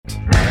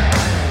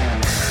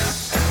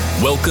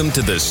Welcome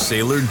to the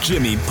Sailor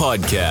Jimmy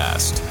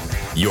Podcast,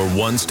 your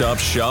one-stop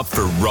shop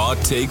for raw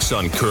takes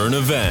on current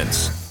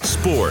events,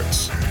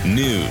 sports,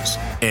 news,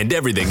 and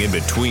everything in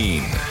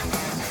between.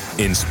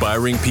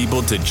 Inspiring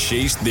people to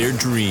chase their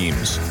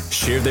dreams,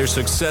 share their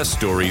success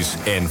stories,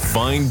 and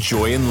find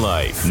joy in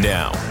life.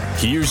 Now,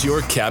 here's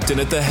your captain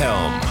at the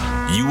helm,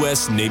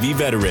 U.S. Navy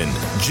veteran,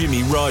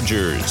 Jimmy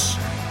Rogers.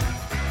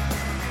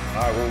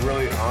 All right, we're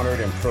really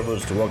honored and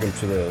privileged to welcome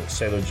to the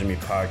Sailor Jimmy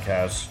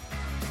Podcast.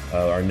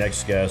 Our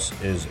next guest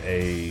is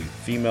a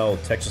female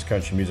Texas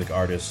country music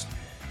artist.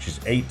 She's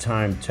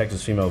 8-time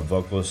Texas Female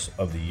Vocalist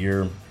of the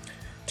Year,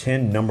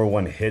 10 number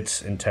one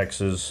hits in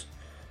Texas.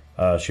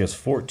 She has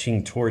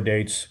 14 tour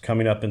dates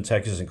coming up in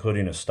Texas,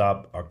 including a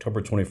stop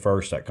October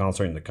 21st at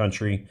Concert in the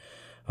Country.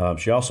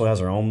 She also has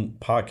her own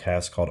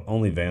podcast called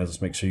OnlyVans.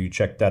 Let's make sure you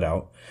check that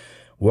out.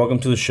 Welcome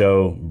to the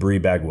show, Bree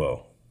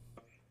Bagwell.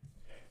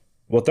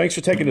 Well, thanks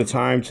for taking the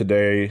time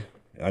today.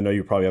 I know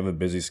you probably have a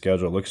busy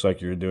schedule. It looks like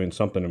you're doing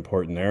something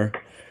important there.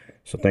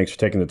 So thanks for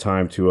taking the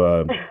time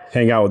to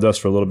hang out with us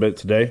for a little bit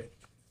today.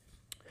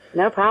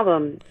 No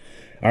problem.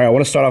 All right, I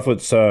want to start off with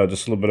just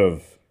a little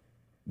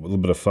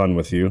bit of fun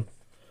with you.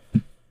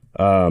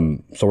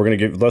 So we're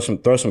gonna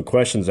throw some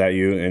questions at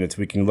you, and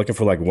we can looking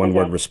for like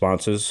one-word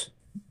responses.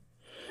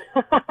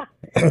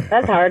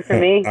 That's hard for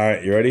me. All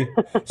right, you ready?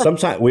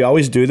 Sometimes we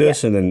always do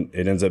this, and then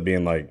it ends up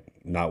being like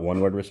not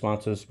one-word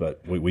responses, but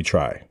we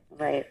try.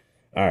 Right.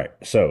 All right.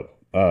 So,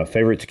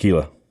 favorite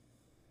tequila?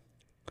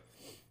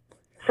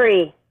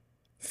 Free.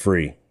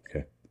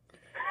 Okay.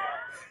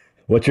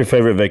 What's your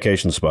favorite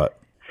vacation spot?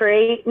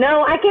 Free.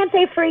 No, I can't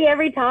say free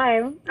every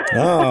time.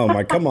 Oh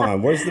my! Come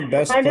on. Where's the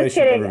best I'm place just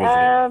kidding. you've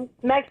ever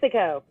visited?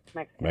 Mexico.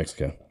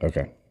 Mexico.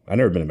 Okay. I've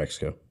never been to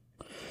Mexico.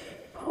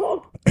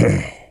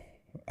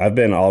 I've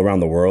been all around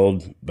the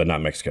world, but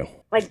not Mexico.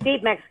 Like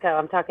deep Mexico.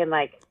 I'm talking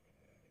like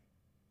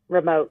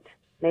remote.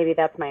 Maybe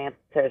that's my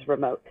answer is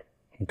remote.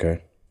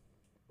 Okay.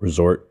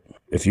 Resort.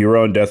 If you were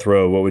on death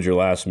row, what would your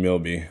last meal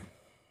be?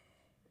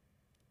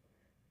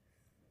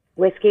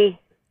 Whiskey.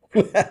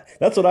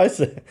 That's what I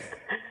said.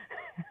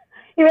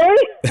 You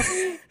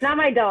ready? Not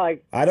my dog.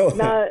 I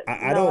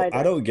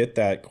don't get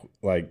that,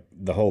 like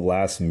the whole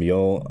last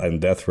meal on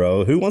death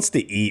row. Who wants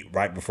to eat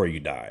right before you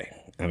die?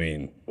 I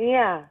mean,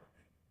 yeah.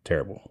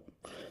 Terrible.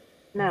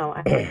 No,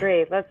 I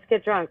agree. Let's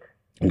get drunk.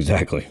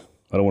 Exactly.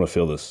 I don't want to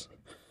feel this.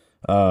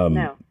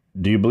 No.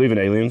 Do you believe in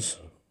aliens?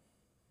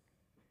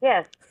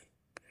 Yes.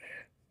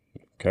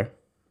 Okay.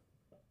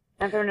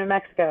 I'm from New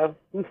Mexico.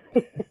 All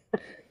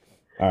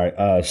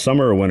right.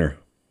 Summer or winter?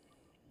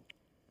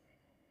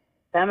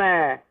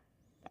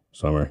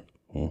 Summer.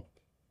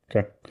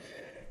 Okay.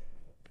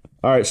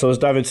 All right. So let's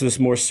dive into this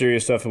more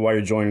serious stuff and why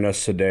you're joining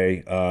us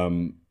today.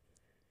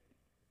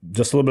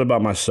 Just a little bit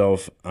about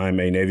myself. I'm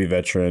a Navy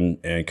veteran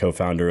and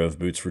co-founder of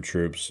Boots for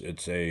Troops.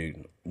 It's a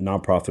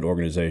nonprofit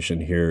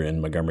organization here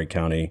in Montgomery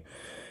County.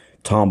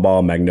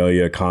 Tomball,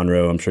 Magnolia,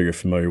 Conroe. I'm sure you're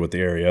familiar with the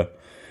area.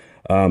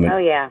 Oh,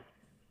 yeah.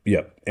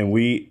 Yep.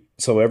 And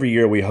so every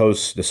year we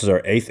host, this is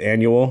our 8th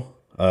annual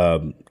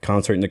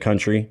concert in the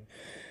country.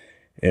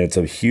 And it's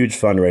a huge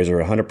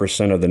fundraiser.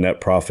 100% of the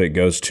net profit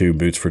goes to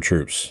Boots for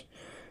Troops.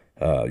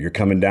 You're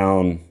coming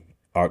down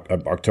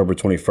October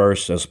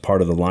 21st as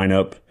part of the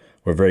lineup.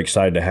 We're very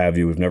excited to have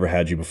you. We've never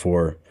had you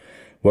before.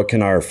 What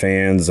can our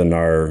fans and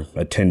our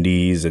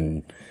attendees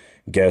and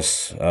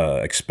guests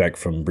expect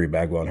from Bree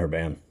Bagwell and her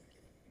band?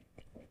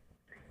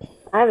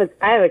 I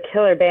have a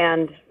killer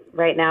band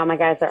right now. My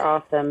guys are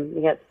awesome.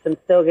 We got some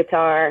steel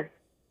guitar,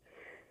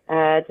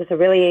 just a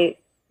really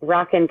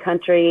rockin'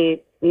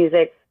 country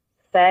music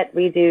set.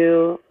 We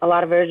do a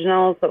lot of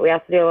originals, but we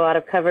also do a lot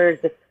of covers.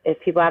 If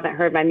people haven't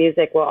heard my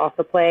music, we'll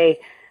also play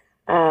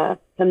some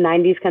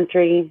 90s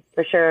country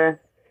for sure.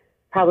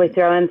 Probably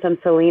throw in some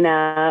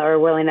Selena or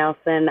Willie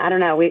Nelson. I don't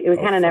know. We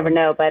kind of never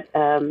know. But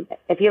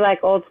if you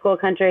like old school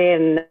country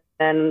and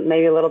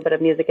maybe a little bit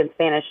of music in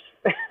Spanish,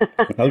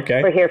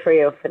 okay, we're here for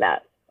you for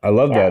that. I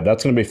love that.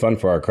 That's going to be fun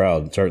for our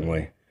crowd,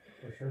 certainly.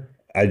 For sure.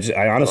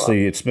 I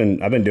honestly, I've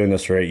been doing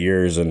this for 8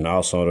 years, and I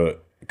also own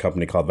a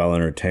company called Valor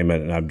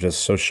Entertainment, and I'm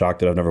just so shocked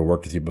that I've never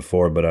worked with you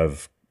before, but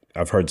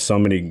I've heard so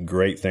many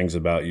great things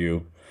about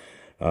you.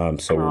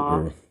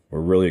 So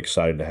we're really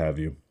excited to have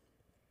you.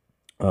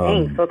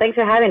 Thanks. Well, thanks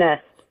for having us.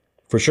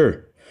 For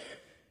sure.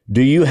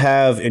 Do you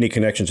have any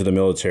connection to the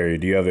military?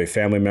 Do you have a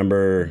family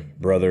member,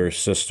 brother,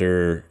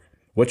 sister?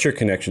 What's your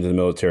connection to the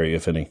military,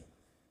 if any?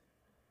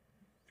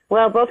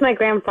 Well, both my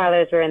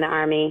grandfathers were in the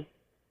Army.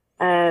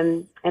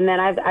 And then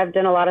I've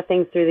done a lot of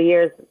things through the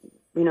years.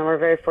 You know, we're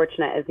very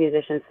fortunate as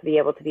musicians to be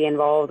able to be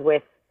involved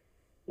with,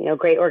 you know,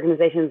 great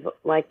organizations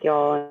like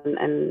y'all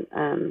and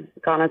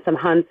gone on some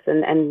hunts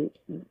and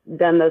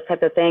done those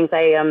types of things.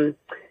 I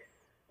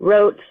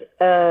wrote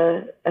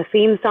a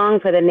theme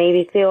song for the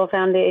Navy SEAL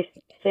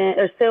Foundation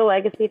or SEAL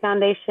Legacy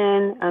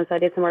Foundation. So I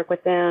did some work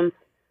with them.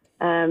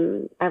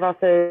 I've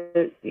also,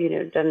 you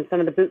know, done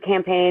some of the boot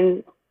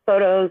campaign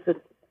photos.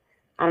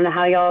 I don't know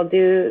how y'all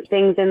do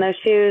things in those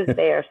shoes.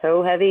 They are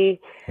so heavy.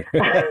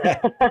 So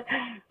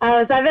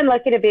I've been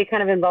lucky to be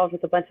kind of involved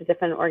with a bunch of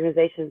different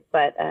organizations,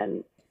 but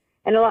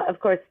and a lot, of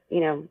course,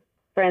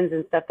 friends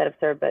and stuff that have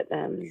served, but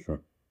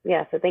Sure.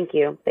 yeah, so thank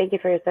you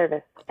for your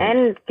service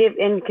and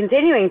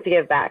continuing to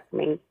give back. I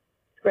mean,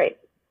 it's great.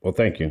 Well,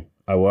 thank you.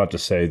 I will have to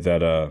say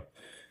that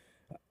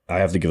I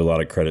have to give a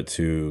lot of credit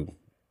to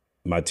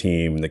my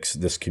team,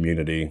 this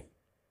community.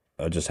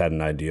 I just had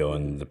an ideal,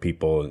 and the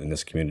people in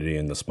this community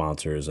and the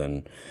sponsors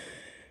and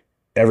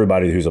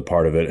everybody who's a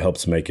part of it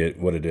helps make it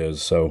what it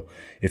is. So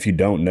if you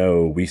don't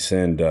know, we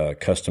send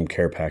custom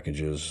care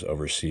packages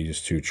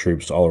overseas to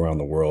troops all around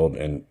the world,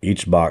 and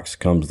each box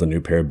comes with a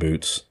new pair of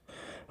boots.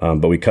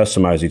 But we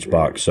customize each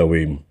box, so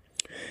we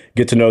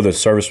get to know the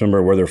service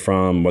member, where they're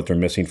from, what they're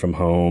missing from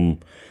home,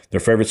 their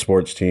favorite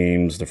sports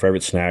teams, their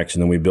favorite snacks,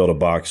 and then we build a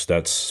box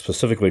that's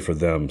specifically for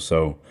them.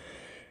 So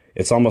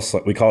it's almost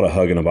like we call it a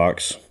hug in a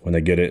box. When they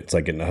get it, it's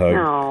like getting a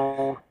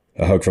hug,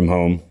 a hug from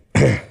home.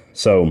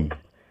 So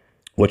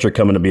what you're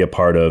coming to be a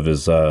part of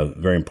is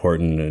very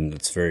important, and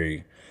it's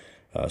very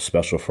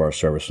special for our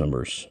service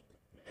members.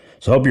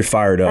 So I hope you're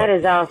fired up. That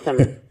is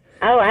awesome.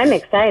 Oh, I'm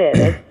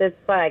excited. It's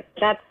like,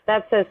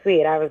 that's so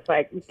sweet. I was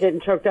like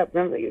getting choked up.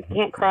 Remember, you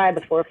can't cry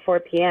before 4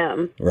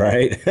 p.m.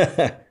 Right.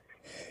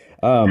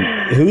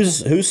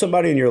 Who's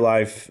somebody in your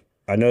life?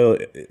 I know.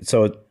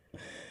 So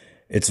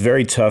it's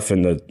very tough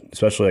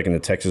especially like in the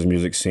Texas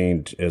music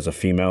scene as a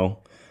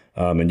female.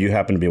 And you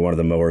happen to be one of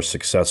the more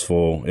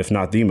successful, if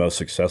not the most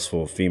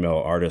successful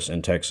female artists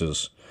in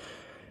Texas.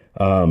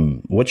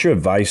 What's your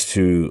advice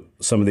to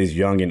some of these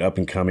young and up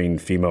and coming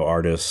female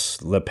artists,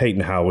 the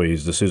Peyton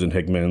Howies, the Susan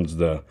Hickmans,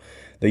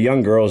 the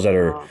young girls that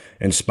are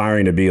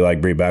inspiring to be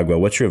like Bree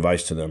Bagwell? What's your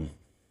advice to them?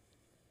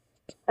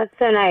 That's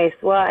so nice.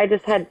 Well, I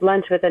just had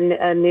lunch with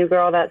a new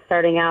girl that's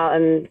starting out,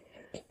 and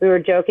we were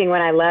joking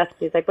when I left.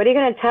 She's like, "What are you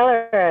going to tell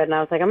her?" And I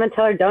was like, "I'm going to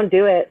tell her, don't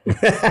do it."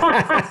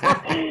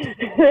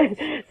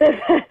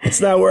 It's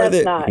not worth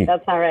it.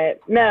 That's not right.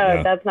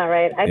 No, that's not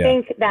right. I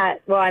think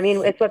that, well, I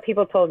mean, it's what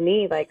people told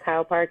me, like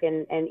Kyle Park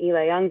and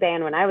Eli Young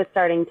Band when I was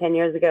starting 10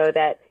 years ago,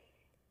 that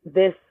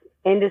this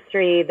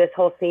industry, this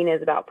whole scene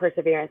is about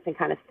perseverance and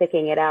kind of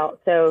sticking it out.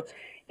 So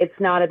it's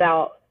not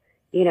about,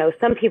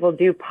 some people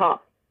do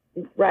pop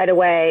right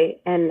away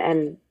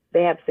and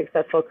they have a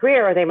successful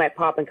career, or they might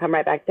pop and come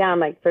right back down.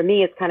 Like for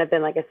me, it's kind of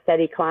been like a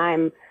steady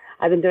climb.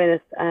 I've been doing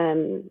this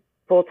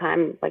full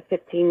time, like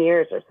 15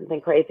 years or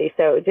something crazy.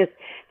 So just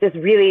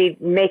really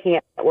making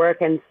it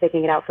work and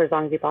sticking it out for as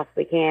long as you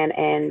possibly can.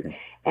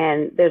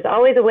 And there's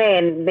always a way,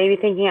 and maybe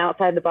thinking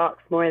outside the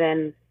box more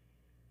than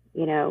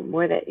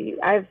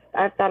I've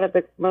thought of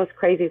the most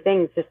crazy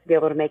things just to be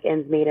able to make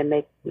ends meet and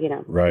make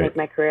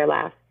my career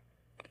last.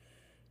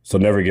 So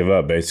never give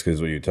up, basically,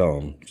 is what you tell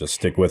them. Just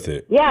stick with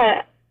it.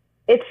 Yeah.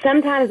 It's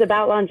sometimes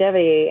about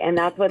longevity, and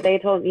that's what they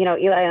told, Eli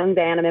Young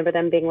Band. I remember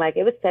them being like,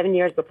 it was 7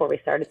 years before we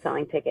started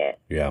selling tickets.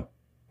 Yeah.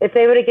 If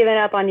they would have given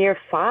up on year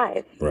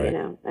 5, right.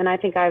 And I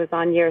think I was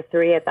on year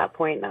 3 at that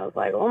point, and I was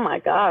like, oh my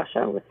gosh,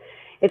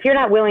 if you're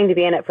not willing to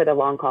be in it for the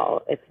long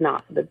haul, it's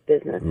not the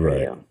business for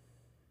you.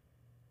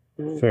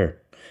 Mm-hmm. Fair.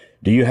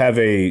 Do you have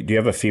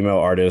a female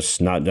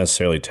artist, not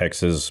necessarily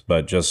Texas,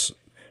 but just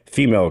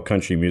female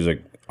country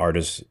music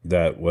artist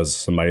that was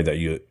somebody that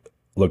you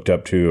looked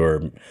up to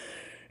or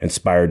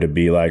inspired to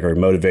be like, or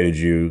motivated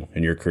you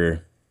in your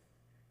career?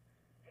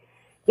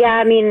 Yeah,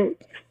 I mean,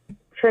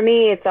 for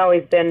me, it's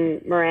always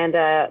been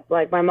Miranda.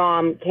 Like my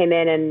mom came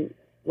in, and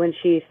when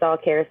she saw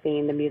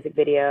Kerosene, the music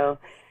video,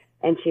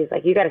 and she's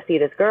like, "You got to see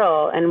this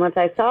girl." And once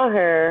I saw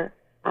her,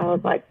 I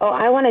was like, "Oh,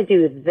 I want to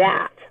do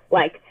that."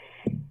 Like,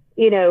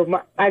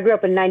 I grew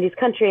up in 90s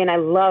country, and I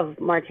love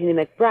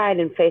Martina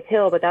McBride and Faith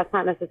Hill, but that's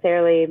not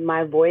necessarily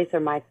my voice or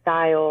my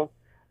style.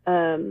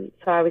 So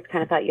I always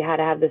kind of thought you had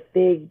to have this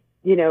big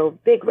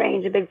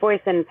range, a big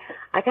voice. And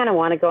I kind of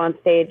want to go on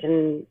stage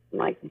and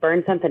like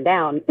burn something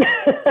down.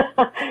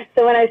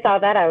 So when I saw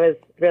that, I was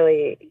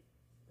really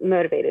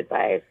motivated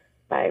by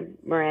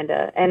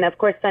Miranda. And of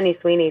course, Sunny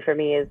Sweeney for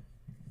me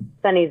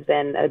Sunny's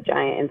been a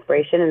giant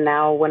inspiration, and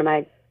now one of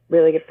my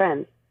really good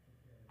friends.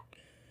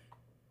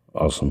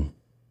 Awesome.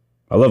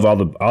 I love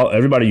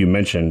everybody you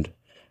mentioned.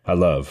 I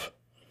love.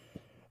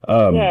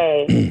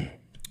 Yay.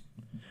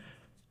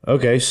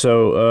 Okay.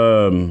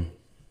 So,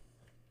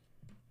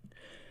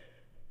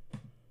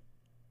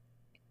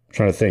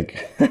 trying to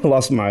think. I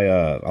lost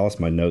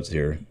my notes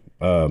here.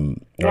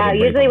 Yeah,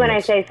 usually when I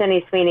say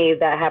Sunny Sweeney,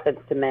 that happens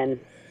to men.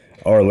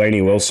 Or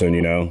Lainey Wilson,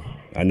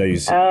 I know you.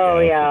 Oh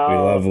yeah, we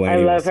love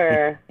Lainey. I love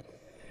her.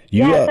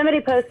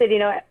 Somebody posted,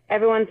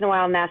 every once in a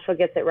while Nashville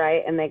gets it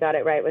right, and they got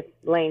it right with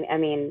Lane. I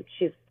mean,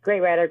 she's a great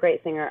writer,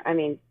 great singer. I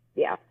mean,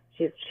 yeah,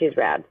 she's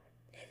rad.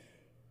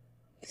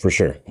 For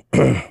sure.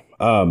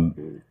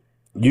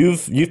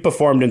 You've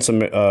performed in some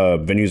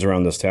venues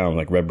around this town,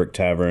 like Red Brick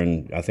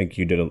Tavern. I think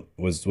you did.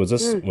 Was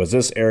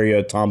this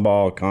area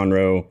Tomball,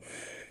 Conroe,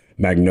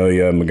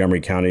 Magnolia,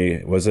 Montgomery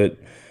County?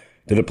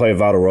 Did it play a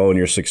vital role in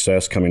your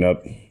success coming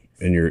up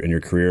in your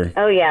career?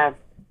 Oh yeah.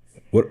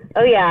 What?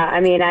 Oh yeah. I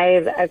mean,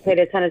 I've played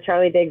a ton of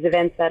Charlie Diggs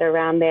events that are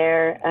around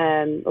there.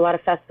 A lot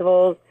of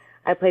festivals.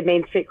 I played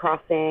Main Street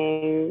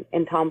Crossing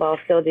in Tomball,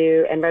 still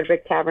do, and Red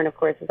Brick Tavern, of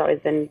course, has always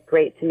been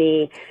great to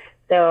me.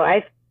 So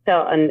I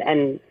felt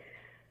and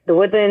the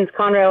Woodlands,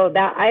 Conroe,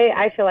 that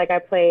I feel like I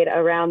played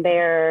around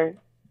there.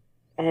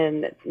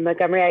 And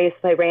Montgomery, I used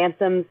to play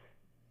Ransom's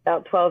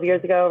about 12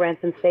 years ago,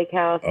 Ransom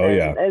Steakhouse. Oh,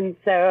 yeah. And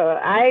so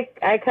I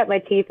cut my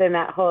teeth in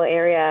that whole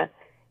area,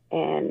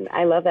 and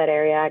I love that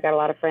area. I got a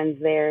lot of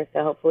friends there,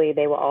 so hopefully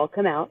they will all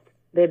come out.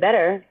 They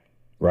better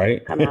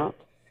come out.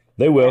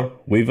 They will.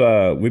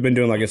 Yeah. We've been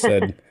doing, like I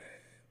said,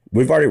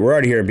 we're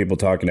already hearing people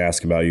talk and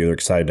ask about you. They're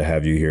excited to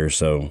have you here.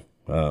 So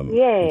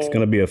it's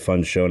going to be a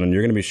fun show. And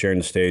you're going to be sharing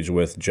the stage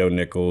with Joe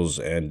Nichols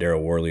and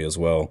Daryl Worley as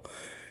well.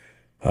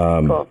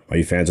 Cool. Are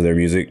you fans of their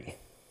music?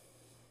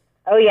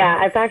 Oh yeah,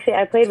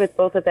 I played with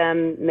both of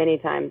them many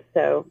times.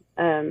 So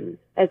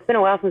it's been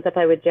a while since I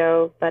played with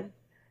Joe, but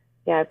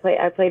yeah,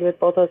 I played with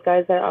both those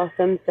guys. They're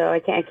awesome. So I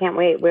can't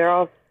wait. We're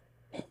all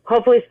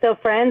hopefully still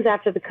friends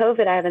after the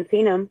COVID. I haven't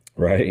seen them.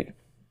 Right.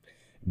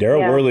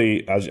 Daryl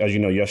Worley, as you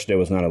know, yesterday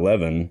was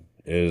 9/11.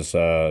 Is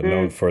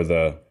known for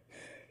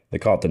they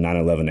call it the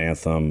 9/11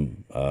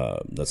 anthem.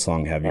 The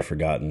song "Have You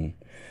Forgotten."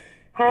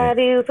 Have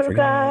you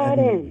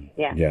forgotten?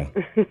 Yeah. Yeah.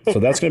 So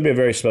that's going to be a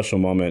very special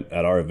moment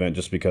at our event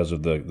just because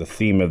of the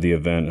theme of the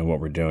event and what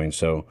we're doing.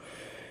 So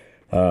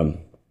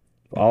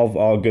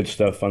all good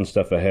stuff, fun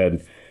stuff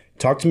ahead.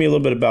 Talk to me a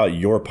little bit about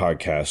your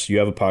podcast. You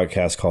have a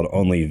podcast called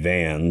Only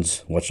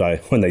Vans, which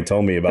when they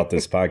told me about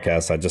this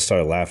podcast, I just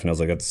started laughing. I was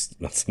like,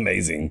 that's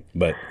amazing.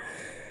 But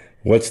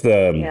what's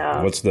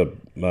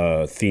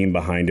the theme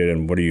behind it,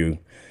 and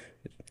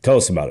tell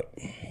us about it?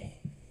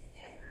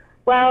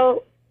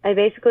 Well, I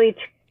basically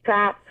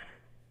trap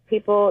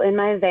people in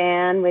my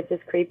van, which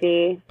is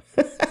creepy.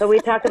 So we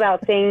talk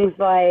about things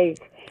that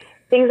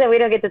we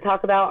don't get to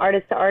talk about,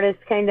 artist to artist,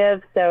 kind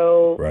of.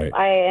 So right.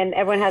 And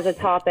everyone has a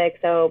topic.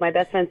 So my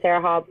best friend Sarah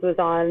Hobbs was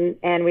on,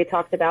 and we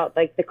talked about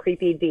like the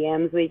creepy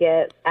DMs we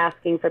get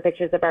asking for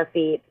pictures of our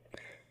feet,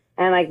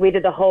 and like we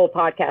did the whole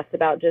podcast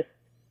about just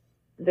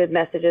the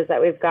messages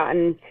that we've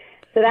gotten.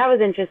 So that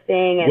was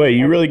interesting. Wait,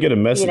 you really get a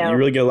message? You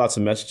really get lots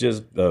of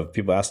messages of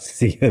people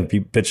asking to see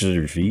pictures of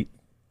your feet?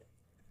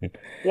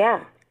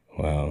 Yeah.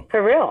 Wow.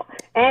 For real.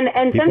 And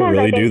people sometimes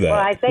really I think, do that. well,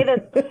 I say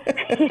this,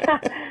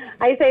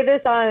 I say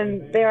this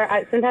on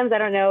there. Sometimes I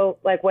don't know,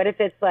 like, what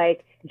if it's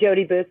like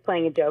Jody Booth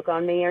playing a joke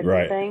on me or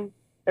something?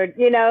 Or,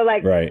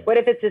 what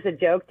if it's just a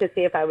joke to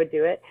see if I would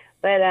do it?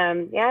 But,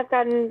 I've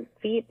gotten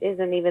feet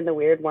isn't even the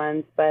weird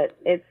ones, but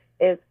it's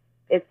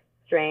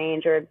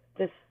strange or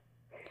just,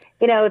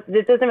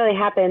 this doesn't really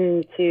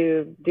happen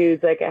to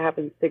dudes like it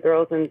happens to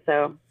girls. And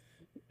so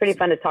pretty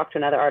fun to talk to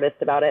another artist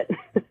about it.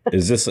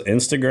 Is this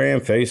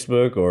Instagram,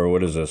 Facebook, or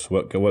what is this?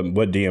 What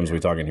DMs are we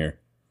talking here?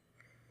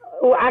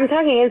 Well, I'm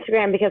talking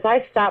Instagram because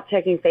I stopped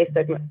checking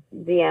Facebook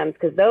DMs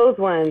because those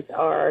ones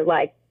are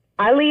like,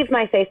 I leave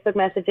my Facebook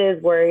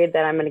messages worried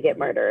that I'm going to get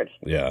murdered.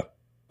 Yeah.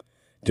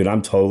 Dude,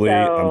 I'm totally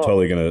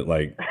going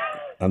to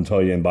I'm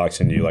totally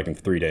inboxing you like in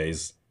 3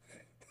 days.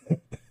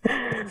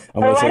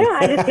 Why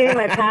don't I just give you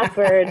my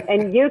password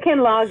and you can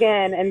log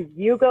in and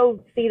you go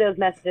see those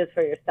messages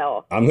for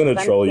yourself? I'm going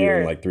to troll you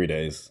in like 3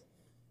 days.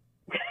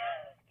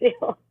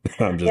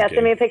 I'm just kidding.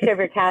 Send me a picture of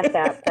your Cash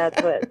App.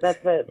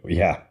 That's what.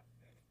 Yeah.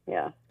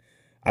 Yeah.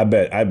 I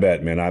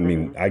bet, man. I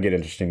mean, I get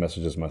interesting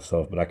messages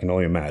myself, but I can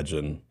only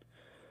imagine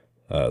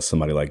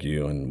somebody like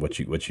you and what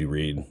you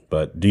read.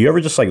 But do you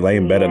ever just like lay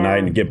in bed at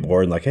night and get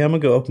bored and like, hey, I'm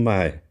going to go open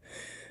my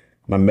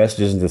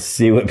messages and to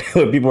see what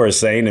people are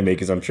saying to me?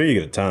 Because I'm sure you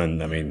get a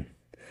ton. I mean.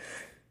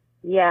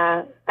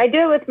 Yeah, I do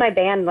it with my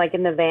band, like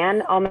in the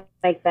van. I'll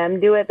make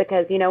them do it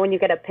because, when you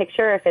get a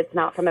picture, if it's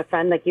not from a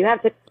friend, like you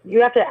have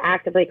to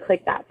actively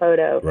click that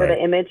photo for the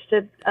image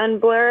to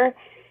unblur,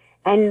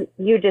 and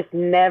you just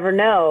never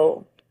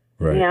know,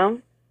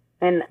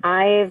 And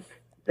I've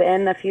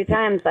been a few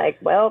times like,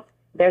 well,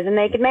 there's a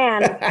naked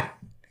man.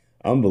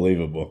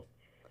 Unbelievable.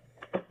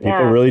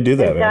 People really do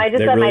that. So I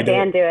just let my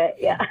band do it.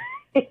 Yeah.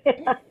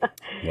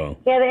 Well,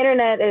 yeah, the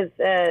internet has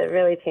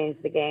really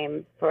changed the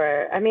game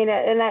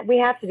and that we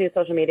have to do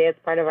social media. It's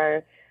part of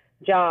our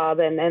job.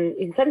 And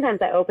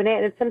sometimes I open it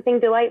and it's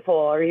something delightful,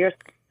 or your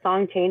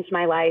song changed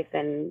my life.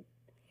 And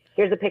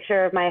here's a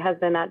picture of my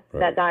husband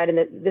that died. And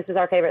this is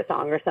our favorite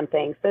song or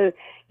something. So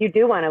you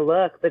do want to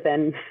look, but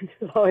then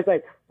it's always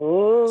like,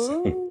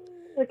 oh,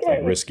 okay. It's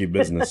like risky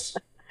business.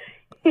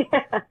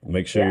 Yeah.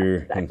 Make sure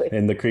you're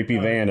in the creepy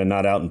van and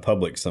not out in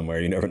public somewhere.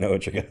 You never know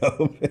what you're going to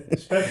open.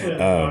 Especially in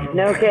the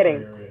no kidding.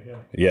 area,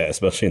 yeah,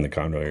 especially in the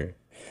condo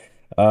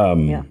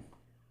area.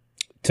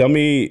 Tell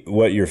me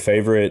what your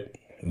favorite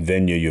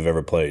venue you've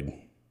ever played.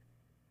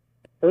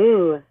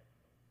 Ooh.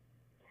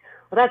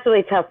 Well, that's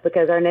really tough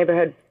because our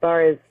neighborhood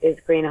bar is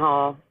Green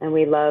Hall, and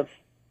we love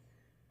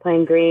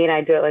playing Green.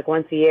 I do it like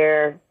once a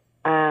year.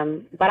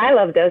 But I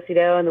love Do-Si-Do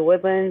in the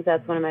Woodlands.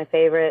 That's one of my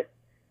favorites.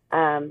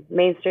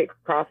 Main Street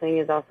Crossing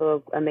is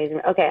also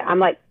amazing. Okay, I'm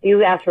like,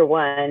 you asked for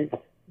one.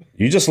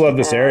 You just love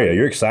this area.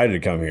 You're excited to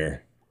come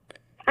here.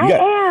 I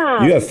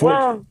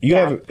am.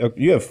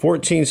 You have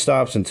 14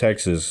 stops in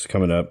Texas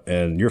coming up,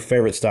 and your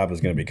favorite stop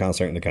is going to be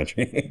Concert in the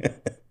Country.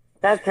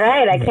 That's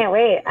right. I can't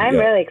wait. I'm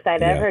really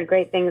excited. I've heard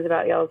great things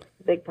about y'all's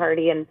big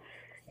party, and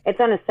it's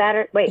on a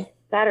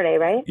Saturday,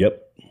 right?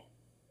 Yep.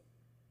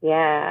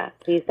 Yeah.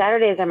 See,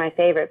 Saturdays are my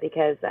favorite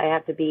because I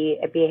have to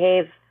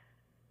behave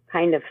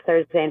kind of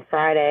Thursday and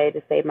Friday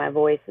to save my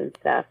voice and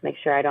stuff, make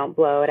sure I don't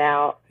blow it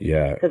out.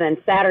 Yeah. So then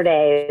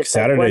Saturday, it's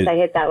like once I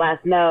hit that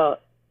last note.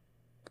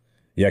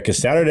 Yeah, because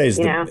Saturday's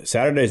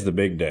the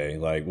big day.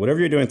 Like whatever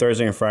you're doing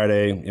Thursday and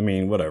Friday, I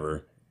mean,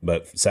 whatever.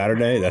 But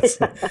Saturday,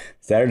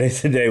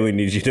 Saturday's the day we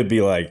need you to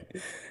be like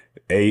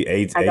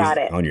eight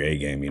on your A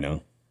game, you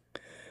know.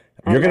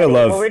 You're gonna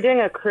love. Well, we're doing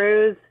a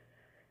cruise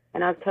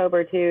in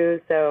October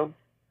too, so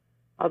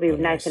I'll be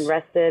nice and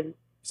rested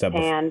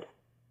and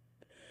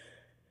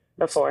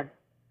before.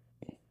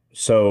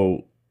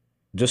 So,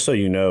 just so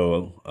you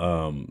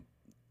know,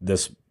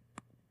 this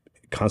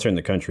Concert in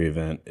the Country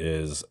event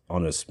is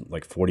on this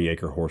like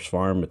 40-acre horse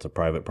farm. It's a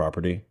private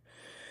property,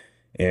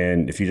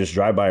 and if you just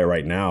drive by it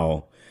right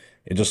now,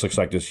 it just looks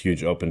like this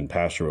huge open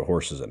pasture with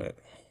horses in it.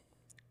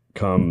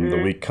 Come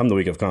the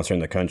week of Concert in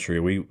the Country,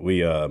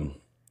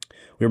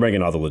 we're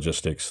bringing all the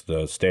logistics,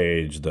 the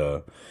stage,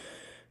 the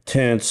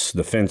tents,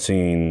 the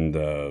fencing,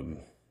 the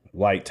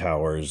light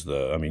towers,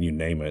 you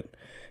name it.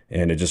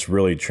 And it just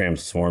really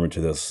transformed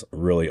into this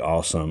really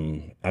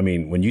awesome. I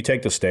mean, when you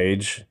take the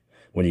stage,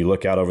 when you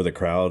look out over the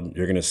crowd,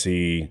 you're going to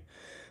see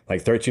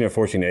like 13 or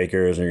 14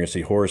 acres, and you're going to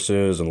see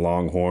horses and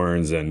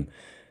longhorns and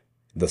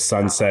the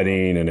sun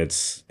setting. And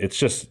it's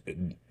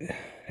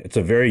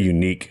a very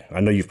unique.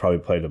 I know you've probably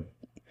played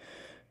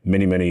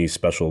many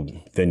special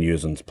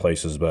venues and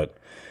places, but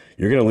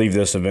you're going to leave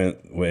this event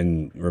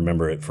and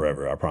remember it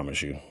forever. I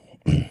promise you.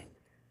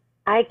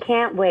 I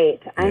can't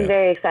wait. I'm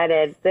very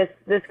excited. This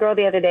girl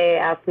the other day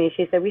asked me,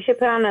 she said, we should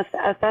put on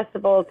a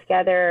festival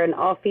together, an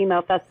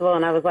all-female festival.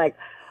 And I was like,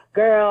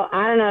 girl,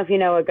 I don't know if you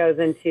know what goes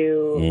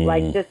into,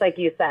 like, just like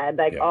you said,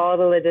 like all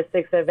the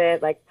logistics of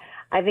it. Like,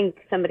 I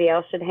think somebody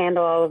else should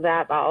handle all of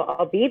that. But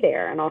I'll be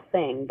there and I'll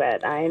sing,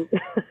 but I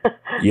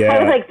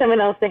would like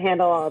someone else to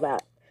handle all of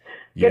that.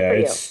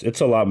 It's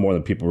a lot more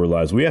than people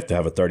realize. We have to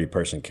have a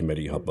 30-person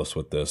committee help us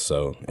with this.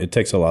 So it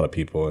takes a lot of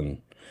people,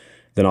 and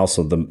then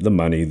also the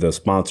money, the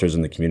sponsors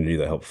in the community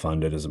that help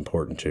fund it is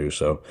important too.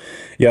 So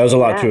there's a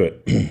lot to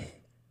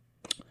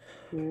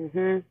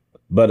it.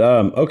 But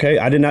okay,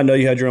 I did not know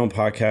you had your own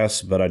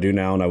podcast, but I do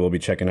now, and I will be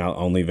checking out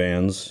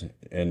OnlyVans.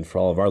 And for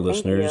all of our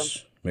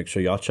listeners, make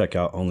sure y'all check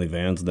out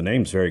OnlyVans. The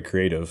name's very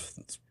creative.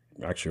 It's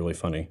actually really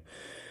funny.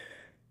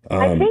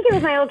 I think it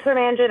was my old tour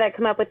manager that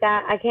came up with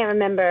that. I can't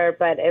remember,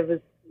 but it was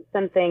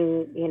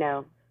something, we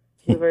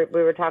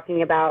were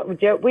talking about.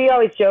 We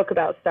always joke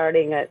about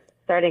starting an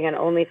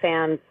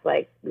OnlyFans,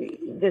 like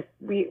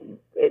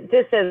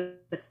just as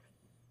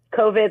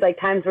COVID,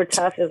 like times were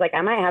tough. It was like, I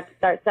might have to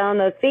start selling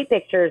those feet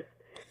pictures.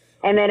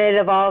 And then it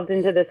evolved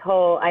into this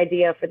whole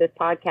idea for this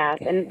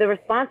podcast. And the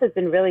response has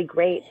been really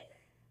great.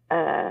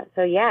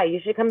 So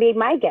you should come be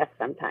my guest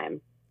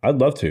sometime. I'd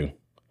love to.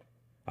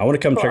 I want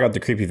to come check out the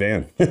creepy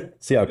van.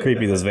 See how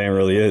creepy this van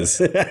really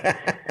is.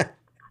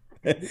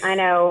 I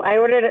know. I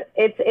ordered it.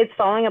 It's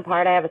falling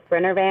apart. I have a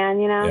Sprinter van,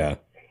 Yeah.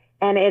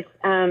 And it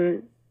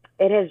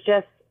has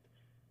just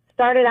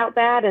started out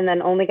bad and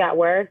then only got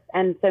worse.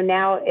 And so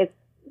now it's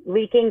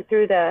leaking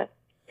through the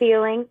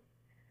ceiling.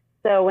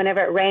 So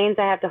whenever it rains,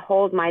 I have to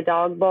hold my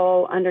dog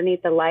bowl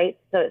underneath the lights.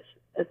 So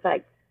it's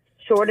like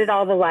shorted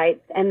all the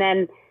lights. And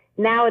then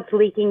now it's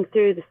leaking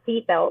through the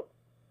seat belt.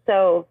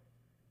 So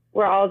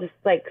we're all just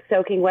like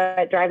soaking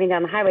wet driving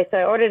down the highway. So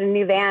I ordered a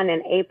new van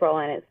in April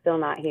and it's still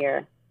not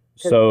here.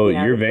 So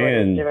your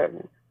van,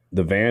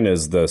 the van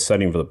is the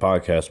setting for the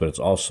podcast, but it's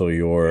also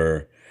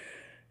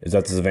is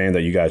that the van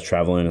that you guys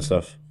travel in and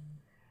stuff?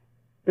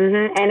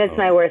 Mm-hmm. And it's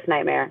my worst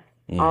nightmare,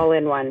 all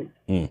in one.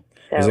 So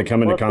is it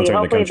coming to Concert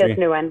in the Country? Hopefully this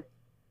new one.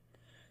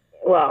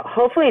 Well,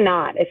 hopefully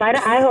not.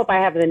 I hope I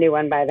have the new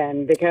one by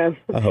then, because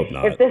I hope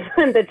not. If this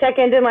one, the check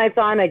engine light's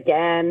on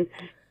again,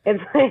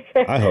 it's like,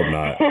 I hope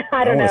not.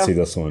 I don't want know. to see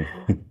this one.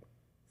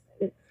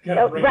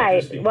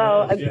 Right.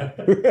 Well,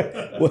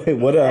 wait,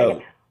 what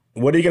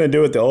are you going to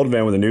do with the old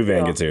van when the new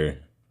van gets here?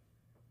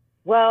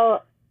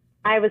 Well,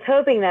 I was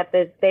hoping that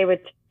they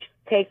would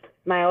take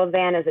my old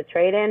van as a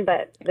trade-in,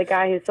 but the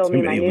guy who sold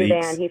me my new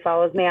van, he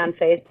follows me on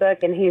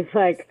Facebook, and he's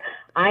like,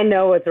 I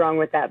know what's wrong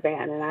with that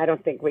van, and I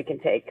don't think we can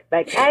take.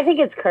 Like, I think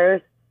it's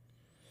cursed.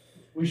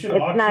 We should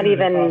auction it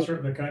at Concert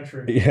in the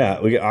Country. Yeah,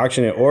 we can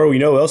auction it, or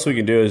what else we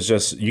can do is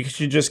you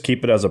should just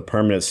keep it as a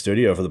permanent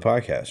studio for the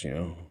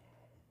podcast.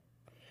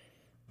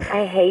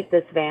 I hate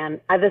this van.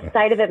 The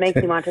sight of it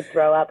makes me want to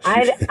throw up.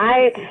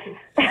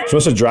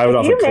 Supposed to drive it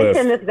off a cliff. You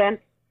mentioned this van.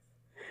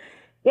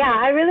 Yeah,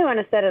 I really want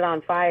to set it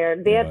on fire.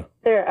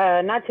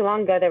 Not too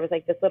long ago, there was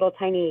like this little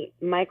tiny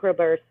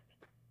microburst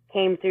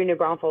came through New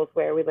Braunfels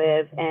where we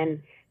live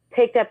and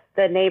picked up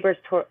the neighbor's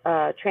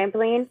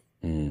trampoline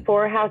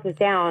 4 houses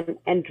down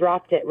and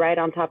dropped it right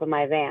on top of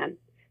my van.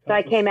 So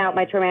I came out,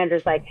 my tour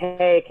manager's like,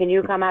 hey, can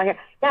you come out here?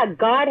 Yeah,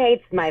 God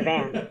hates my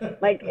van.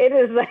 Like, it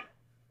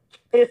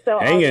is so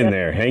Hang in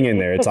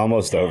there. It's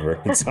almost over.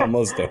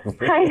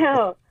 I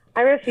know.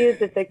 I refuse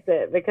to fix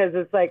it because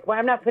it's like, well,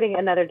 I'm not putting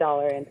another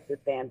dollar into this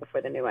van before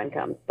the new one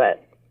comes.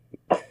 But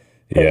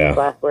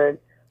last word.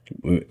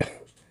 At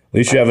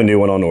least you have a new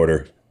one on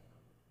order.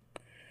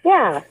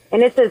 Yeah,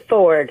 and it says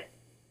Ford.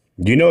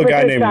 Do you know a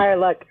guy named?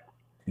 Look.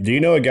 Do you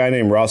know a guy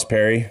named Ross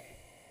Perry?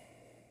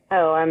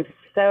 Oh, I'm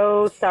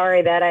so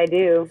sorry that I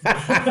do.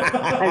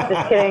 I'm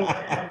just kidding.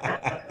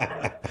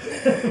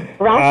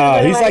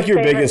 He's like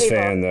your biggest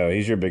fan, though.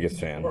 He's your biggest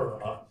fan.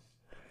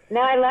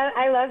 No,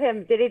 I love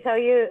him. Did he tell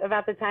you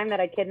about the time that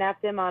I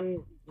kidnapped him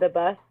on the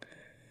bus?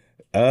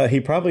 He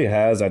probably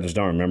has. I just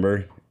don't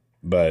remember.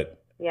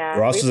 But yeah,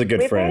 Ross is a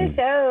good friend. We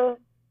played a show.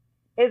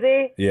 Is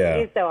he? Yeah.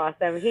 He's so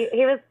awesome. He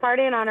was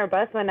partying on our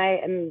bus one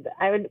night, and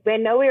I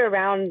know we were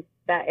around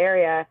that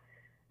area.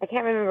 I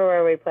can't remember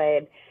where we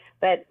played,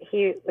 but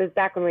it was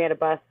back when we had a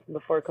bus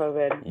before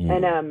COVID.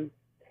 And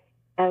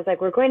I was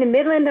like, we're going to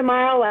Midland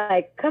tomorrow.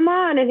 Like, come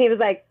on. And he was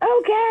like,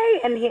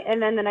 okay.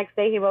 And then the next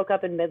day he woke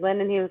up in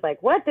Midland, and he was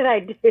like, what did I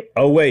do?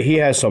 Oh, wait. He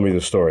has told me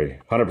the story.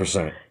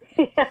 100%.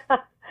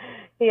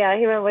 Yeah,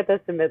 he went with us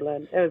to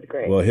Midland. It was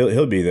great. Well,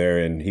 he'll be there,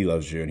 and he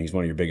loves you, and he's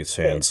one of your biggest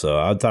fans. So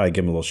I thought I'd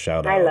give him a little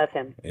shout out. I love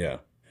him. Yeah.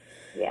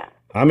 Yeah.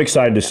 I'm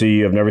excited to see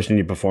you. I've never seen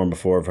you perform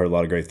before. I've heard a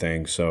lot of great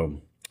things. So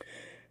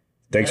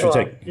thanks for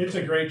taking. It's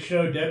a great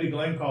show. Debbie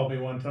Glenn called me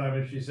one time,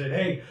 and she said,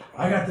 "Hey,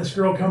 I got this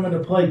girl coming to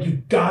play.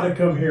 You got to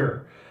come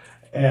here."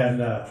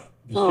 And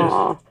it's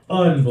just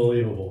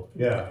unbelievable.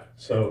 Yeah.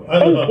 So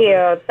thank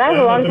you. That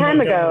was a long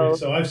time ago.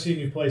 So I've seen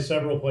you play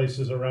several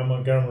places around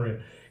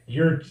Montgomery.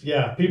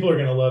 People are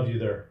going to love you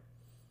there.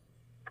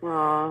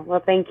 Oh,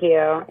 well, thank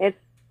you. It's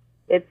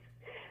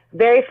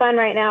very fun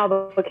right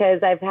now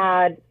because I've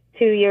had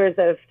 2 years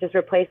of just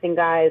replacing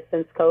guys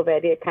since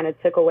COVID. It kind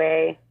of took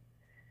away.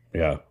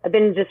 Yeah. I've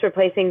been just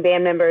replacing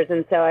band members,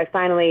 and so I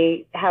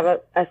finally have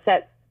a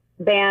set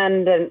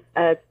band and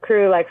a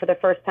crew like for the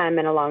first time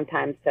in a long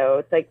time. So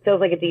it's like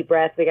feels like a deep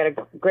breath. We got a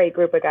great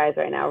group of guys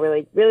right now,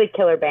 really, really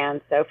killer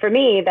bands. So for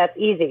me, that's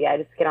easy. I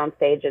just get on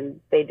stage and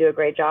they do a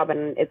great job,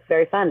 and it's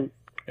very fun.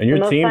 And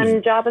your team, the most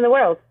fun job in the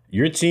world.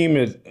 Your team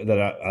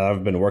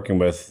I've been working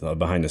with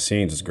behind the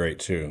scenes is great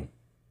too.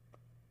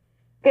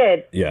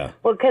 Good. Yeah.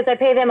 Well, because I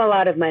pay them a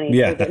lot of money.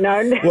 Yeah.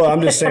 No. Well,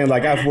 I'm just saying,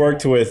 like, I've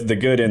worked with the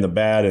good and the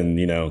bad, and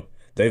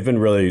they've been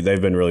really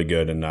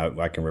good, and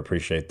I can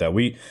appreciate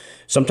that.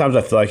 Sometimes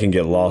I feel I can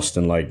get lost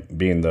in like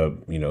being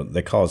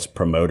they call us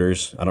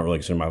promoters. I don't really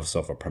consider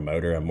myself a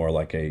promoter. I'm more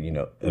like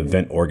a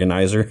event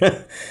organizer.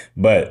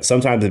 But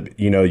sometimes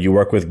you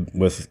work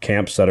with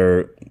camps that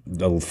are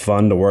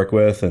fun to work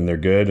with, and they're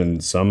good,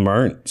 and some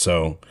aren't.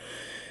 So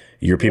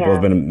your people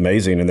have been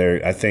amazing, and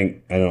I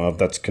don't know if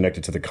that's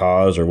connected to the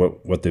cause or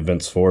what the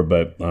event's for,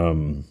 but they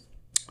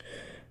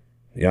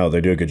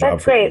do a good job.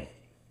 That's great.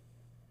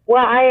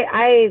 Well,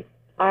 I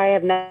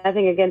have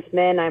nothing against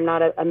men. I'm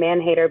not a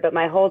man hater, but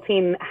my whole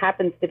team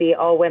happens to be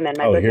all women.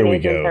 My booking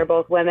agents are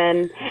both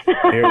women.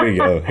 Here we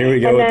go.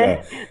 And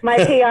then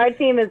my PR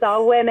team is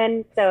all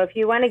women. So if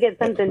you want to get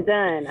something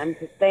done,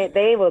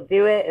 they will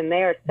do it, and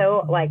they are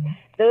so like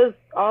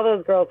all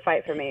those girls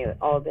fight for me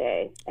all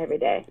day, every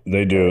day.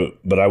 They do,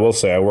 but I will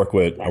say I work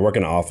in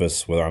an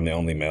office where I'm the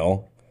only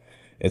male.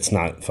 It's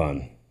not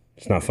fun.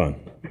 It's not fun.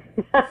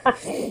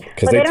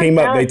 Because they team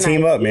up,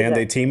 man.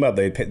 They team up.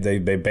 They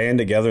band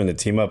together and they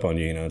team up on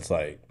you. It's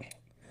like,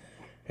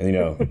 and you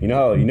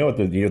know what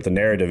the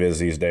narrative is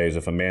these days.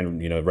 If a man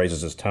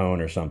raises his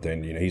tone or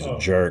something, he's a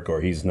jerk,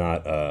 or he's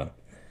not.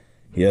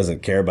 He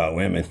doesn't care about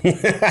women.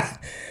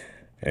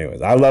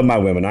 Anyways, I love my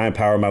women. I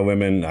empower my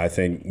women. I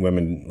think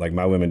women, like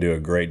my women, do a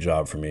great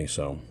job for me.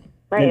 So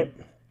right,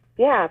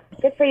 yeah,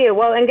 good for you.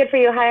 Well, and good for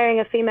you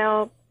hiring a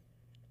female,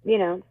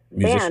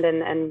 band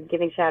and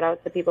giving shout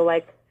outs to people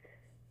like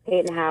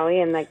Kate and Howie,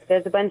 and like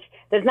there's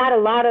not a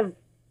lot of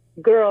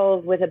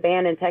girls with a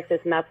band in Texas,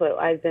 and that's what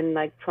I've been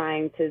like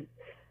trying to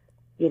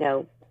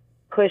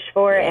push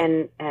for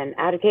and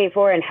advocate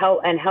for and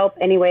help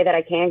any way that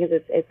I can,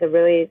 because it's a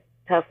really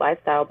tough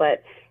lifestyle,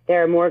 but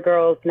there are more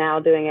girls now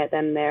doing it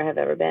than there have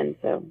ever been,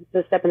 so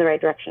it's a step in the right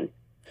direction.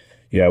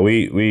 Yeah,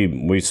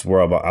 we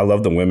swore about. I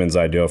love the women's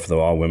idea for the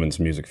all women's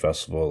music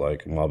festival.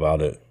 Like, I'm all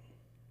about it.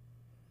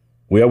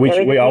 We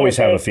always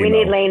have a female. We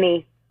need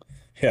Lainey.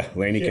 Yeah,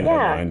 Lainey can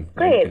headline.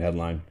 Great. Lainey can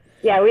headline.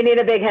 Yeah, we need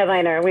a big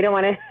headliner. We don't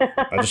want to.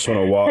 I just want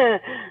to walk. I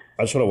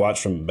just want to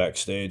watch from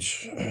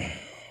backstage.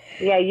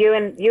 Yeah, you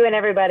and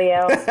everybody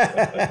else.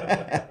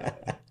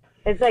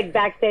 It's like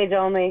backstage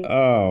only.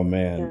 Oh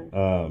man.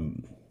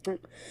 Yeah.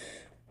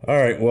 All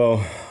right.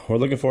 Well, we're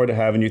looking forward to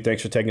having you.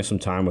 Thanks for taking some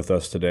time with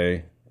us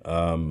today.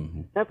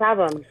 No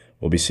problem.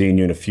 We'll be seeing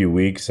you in a few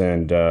weeks,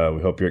 and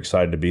we hope you're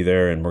excited to be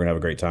there, and we're gonna have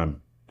a great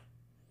time.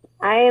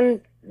 I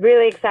am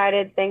really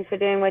excited. Thanks for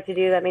doing what you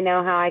do. Let me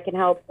know how I can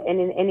help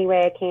in any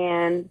way I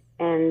can.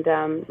 And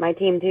my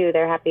team too,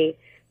 they're happy.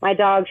 My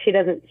dog,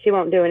 she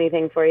won't do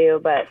anything for you,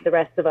 but the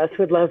rest of us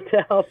would love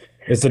to help.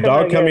 Is the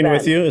dog coming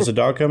with you? Is the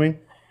dog coming?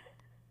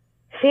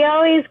 She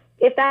always,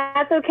 if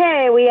that's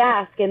okay, we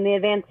ask in the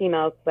advance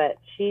emails, but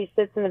she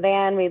sits in the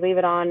van, we leave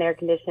it on air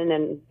conditioned,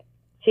 and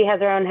she has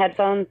her own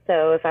headphones,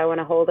 so if I want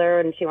to hold her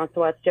and she wants to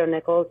watch Joe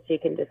Nichols, she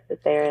can just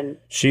sit there and...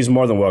 She's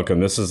more than welcome.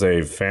 This is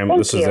a family.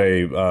 This is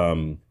a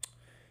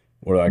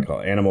what do I call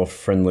it?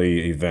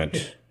 Animal-friendly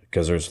event,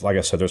 because there's, like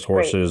I said, there's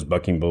horses,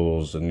 bucking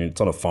bulls, and it's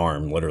on a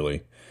farm,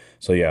 literally.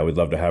 So yeah, we'd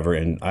love to have her.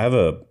 And I have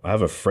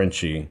a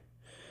Frenchie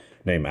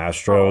named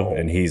Astro,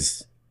 and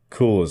he's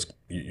cool as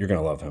you're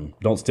gonna love him.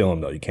 Don't steal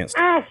him though. You can't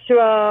steal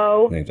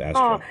Astro. His name's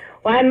Astro. Oh,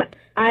 well,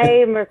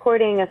 I'm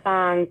recording a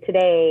song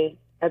today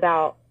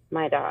about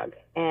my dog,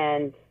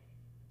 and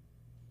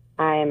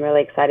I am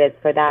really excited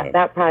for that. Yeah.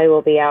 That probably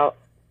will be out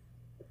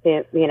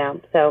soon,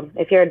 So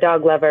if you're a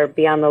dog lover,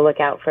 be on the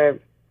lookout for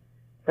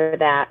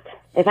that.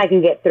 If I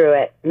can get through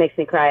it, it makes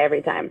me cry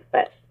every time.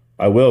 But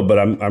I will. But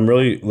I'm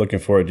really looking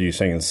forward to you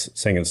singing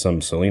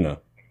some Selena.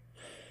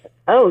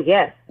 Oh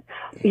yes,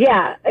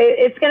 yeah.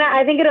 It's gonna.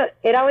 I think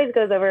it always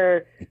goes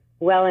over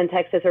well in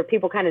Texas, where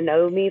people kind of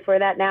know me for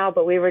that now.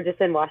 But we were just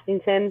in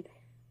Washington,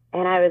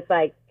 and I was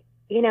like,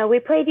 we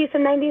played you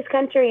some 90s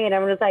country, and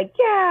everyone was like,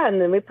 yeah.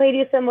 And then we played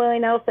you some Willie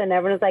Nelson, and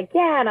everyone was like,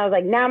 yeah. And I was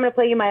like, now I'm going to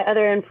play you my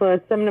other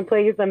influence. I'm going to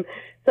play you some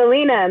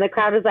Selena. And the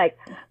crowd was like,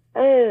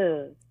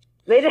 oh.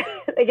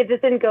 It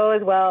just didn't go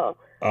as well.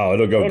 Oh,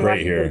 it'll go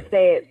great here.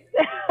 States.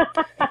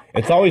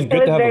 It's always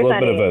good to have a little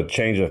funny. bit of a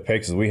change of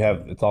pace,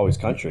 because it's always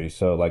country.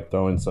 So like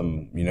throwing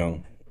some,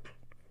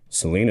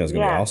 Selena is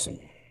going to be awesome.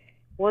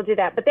 We'll do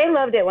that. But they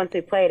loved it once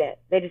we played it.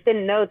 They just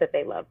didn't know that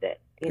they loved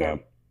it. Yeah.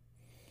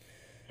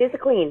 She's a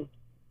queen.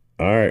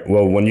 All right.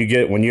 Well, when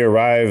you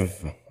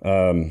arrive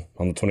on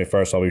the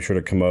 21st, I'll be sure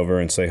to come over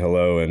and say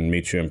hello and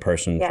meet you in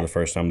person for the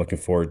first time. Looking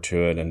forward to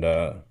it, and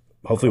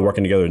hopefully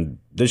working together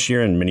this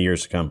year and many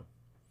years to come.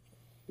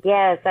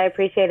 Yes, I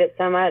appreciate it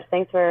so much.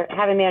 Thanks for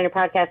having me on your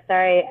podcast.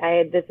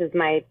 Sorry, this is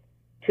my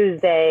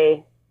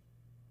Tuesday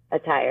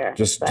attire.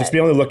 Just be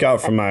on the lookout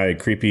for my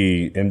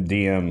creepy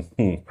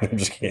DM. I'm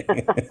just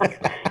kidding.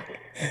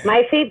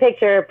 My feet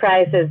picture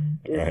price is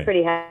right.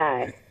 Pretty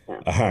high. So,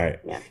 all right.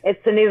 Yeah,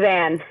 it's the new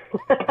van.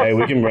 Hey,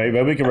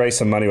 maybe we can raise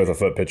some money with a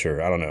foot picture.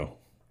 I don't know.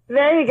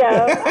 There you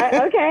go.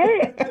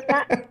 Okay.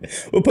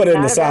 We'll put it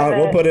in the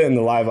silent. We'll put it in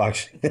the live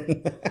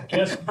auction.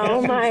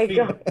 Oh my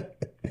God.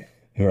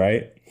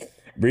 Right.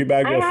 Bree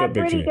Bagwell I have foot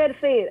pretty picture. good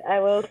feet, I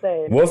will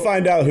say. We'll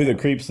find out who the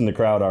creeps in the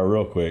crowd are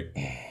real quick.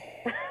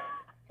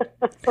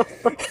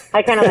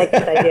 I kind of like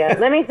this idea.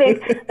 Let me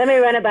think. Let me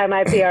run it by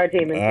my PR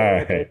team and see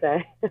what they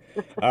say.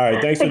 All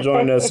right. Thanks for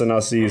joining us, and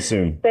I'll see you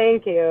soon.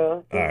 Thank you.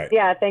 All right.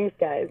 Yeah, thanks,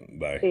 guys.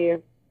 Bye. See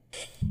you.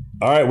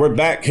 All right, we're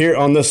back here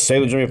on the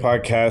Sailor Jimmy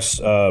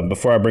podcast.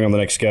 Before I bring on the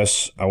next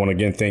guest, I want to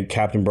again thank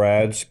Captain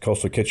Brad's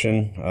Coastal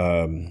Kitchen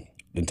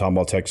in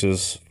Tomball,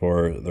 Texas,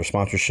 for their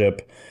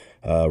sponsorship.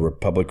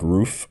 Republic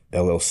Roof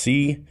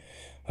LLC,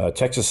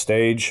 Texas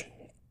Stage,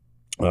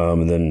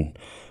 and then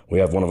we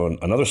have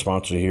another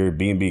sponsor here,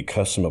 B&B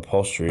Custom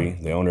Upholstery.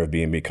 The owner of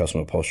B&B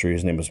Custom Upholstery,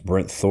 his name is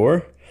Brent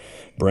Thor.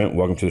 Brent,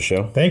 welcome to the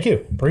show. Thank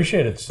you,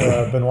 appreciate it.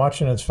 I've been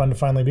watching. It's fun to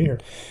finally be here.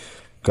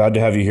 Glad to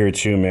have you here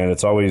too, man.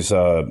 It's always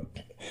I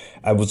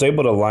was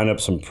able to line up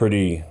some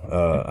pretty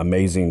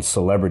amazing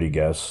celebrity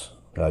guests.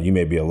 You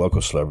may be a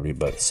local celebrity,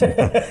 but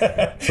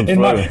in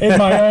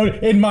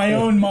my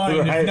own mind,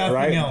 right, if nothing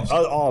right? else.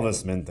 All of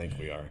us men think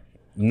we are.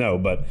 No,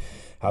 but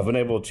I've been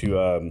able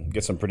to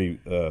get some pretty.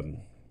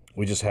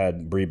 We just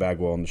had Bree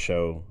Bagwell on the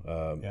show,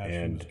 and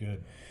she was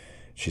good.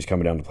 She's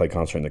coming down to play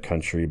concert in the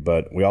country.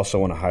 But we also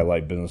want to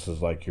highlight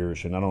businesses like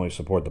yours who not only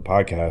support the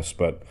podcast,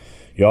 but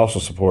you also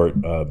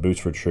support Boots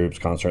for Troops,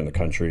 concert in the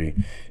country,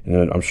 and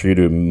then I'm sure you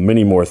do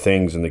many more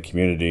things in the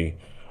community.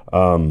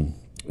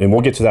 And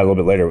we'll get to that a little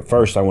bit later. But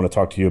first, I want to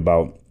talk to you a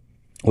little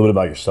bit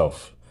about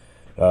yourself.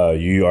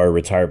 You are a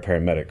retired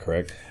paramedic,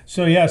 correct?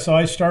 So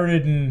I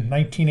started in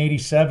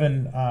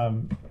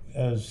 1987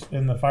 as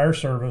in the fire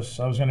service.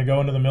 I was going to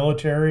go into the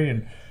military,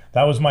 and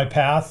that was my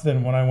path.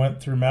 And when I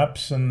went through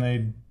MEPS and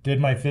they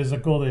did my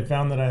physical, they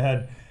found that I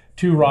had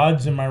 2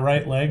 rods in my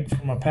right leg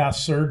from a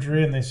past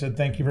surgery, and they said,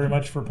 "Thank you very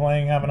much for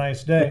playing. Have a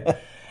nice day."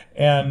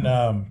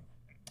 And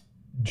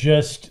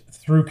just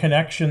through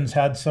connections,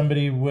 had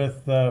somebody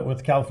with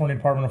California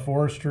Department of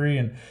Forestry,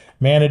 and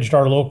managed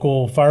our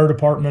local fire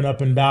department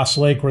up in Bass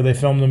Lake, where they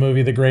filmed the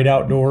movie The Great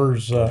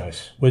Outdoors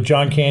Nice. with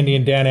John Candy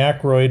and Dan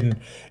Aykroyd, and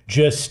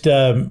just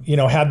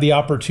had the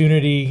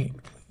opportunity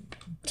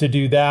to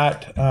do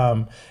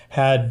that.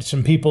 Had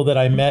some people that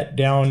I met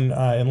down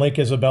in Lake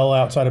Isabella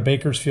outside of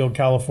Bakersfield,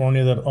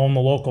 California, that own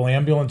the local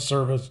ambulance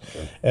service.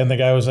 Yeah. And the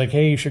guy was like,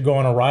 "Hey, you should go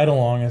on a ride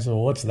along." I said,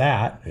 "Well, what's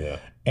that?" Yeah.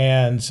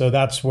 And so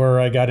that's where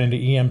I got into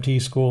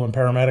EMT school and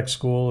paramedic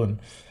school, and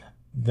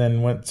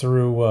then went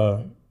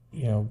through,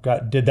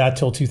 did that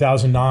till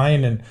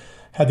 2009, and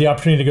had the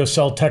opportunity to go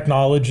sell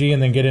technology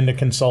and then get into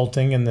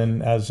consulting. And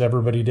then, as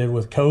everybody did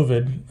with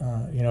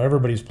COVID,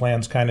 everybody's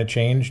plans kind of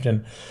changed.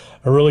 And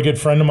a really good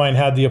friend of mine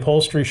had the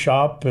upholstery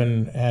shop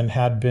and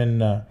had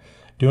been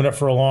doing it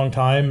for a long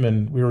time.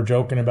 And we were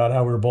joking about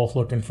how we were both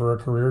looking for a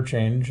career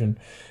change. And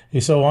he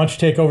said, "Why don't you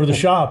take over the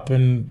shop?"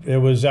 And it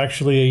was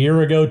actually a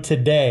year ago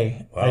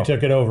today. Wow. I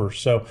took it over.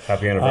 So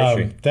Happy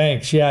anniversary.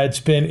 Thanks. Yeah,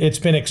 it's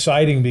been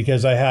exciting,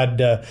 because I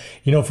had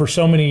for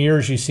so many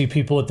years you see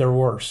people at their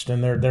worst,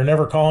 and they're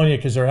never calling you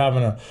because they're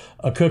having a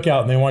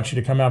cookout and they want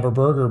you to come have a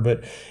burger.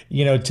 But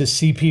to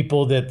see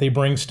people that they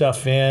bring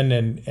stuff in,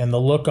 and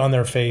the look on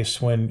their face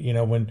when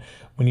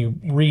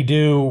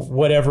redo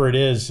whatever it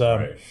is.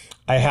 Right.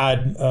 I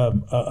had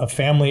a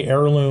family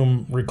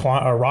heirloom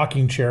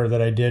rocking chair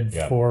that I did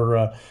for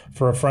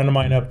a friend of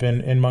mine up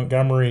in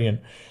Montgomery, and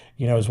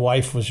his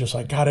wife was just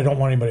like, God, I don't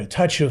want anybody to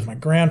touch it. It was my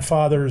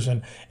grandfather's,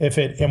 and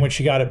when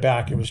she got it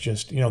back, it was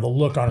just the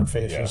look on her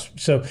face was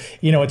so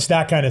it's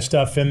that kind of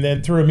stuff. And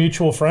then through a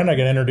mutual friend, I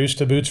got introduced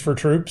to Boots for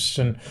Troops,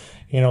 and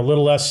a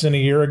little less than a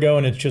year ago,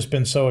 and it's just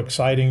been so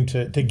exciting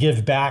to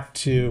give back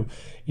to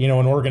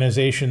an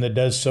organization that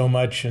does so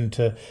much, and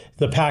to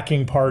the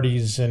packing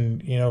parties,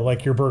 and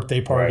like your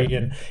birthday party,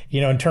 right.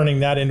 and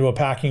turning that into a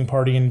packing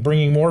party, and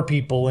bringing more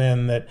people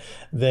in that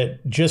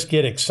just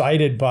get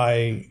excited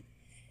by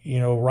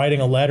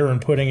writing a letter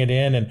and putting it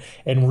in,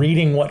 and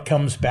reading what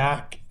comes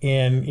back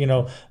in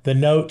the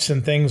notes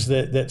and things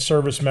that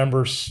service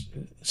members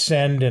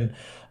send, and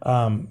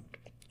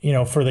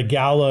for the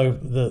gala,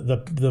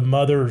 the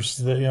mothers,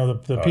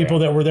 the people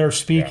that were there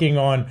speaking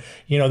on,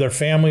 their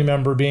family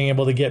member being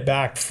able to get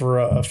back for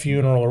a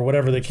funeral or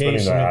whatever the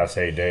case. Spending the last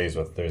 8 days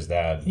with there's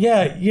that.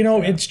 Yeah,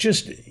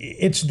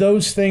 it's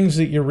those things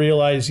that you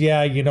realize.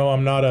 Yeah,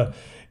 I'm not a,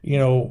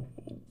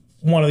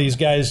 one of these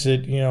guys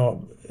that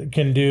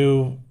can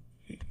do,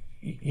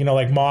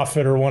 like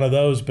Moffitt or one of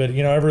those, but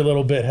every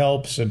little bit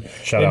helps. And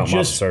shout out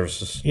Moffitt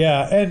Services.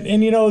 Yeah,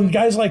 and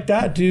guys like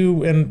that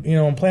do,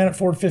 and Planet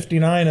Ford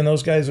 59, and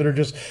those guys that are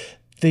just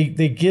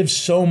they give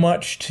so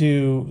much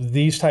to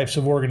these types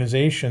of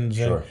organizations,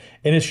 and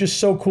it's just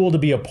so cool to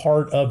be a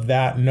part of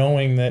that,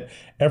 knowing that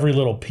every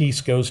little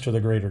piece goes to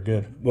the greater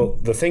good. Well,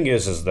 the thing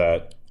is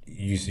that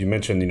you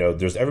mentioned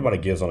there's everybody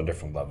gives on a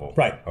different level,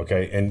 right?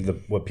 Okay,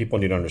 and what people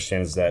need to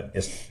understand is that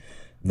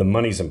the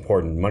money's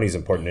important. Money's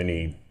important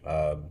in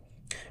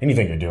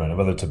anything you're doing,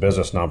 whether it's a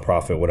business,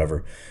 nonprofit,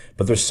 whatever.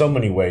 But there's so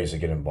many ways to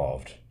get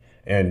involved,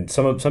 and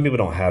some people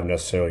don't have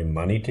necessarily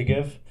money to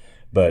give.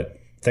 But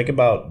think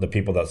about the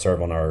people that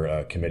serve on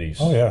our committees,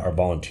 our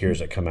volunteers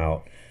that come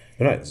out.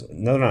 They're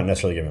not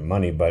necessarily giving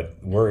money, but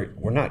we're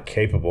not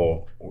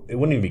capable. It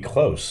wouldn't even be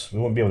close. We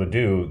wouldn't be able to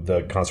do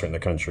the concert in the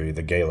country,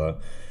 the gala,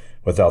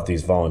 without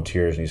these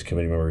volunteers and these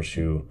committee members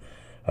who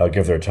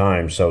give their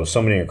time. So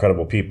many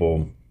incredible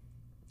people.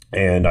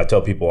 And I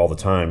tell people all the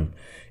time,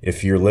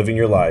 if you're living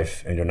your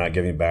life and you're not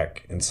giving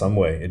back in some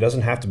way, it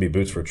doesn't have to be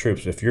Boots for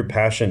Troops. If your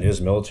passion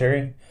is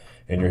military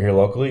and you're here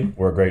locally,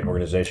 we're a great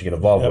organization to get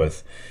involved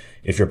with.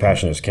 If your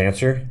passion is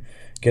cancer,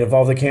 get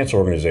involved with a cancer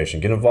organization.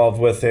 Get involved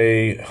with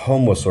a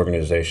homeless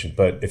organization.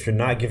 But if you're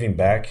not giving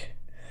back,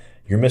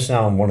 you're missing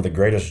out on one of the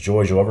greatest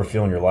joys you'll ever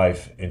feel in your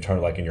life, in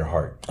your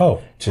heart.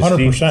 Oh,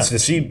 100%. To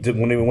see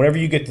whenever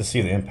you get to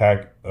see the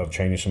impact of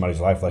changing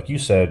somebody's life, like you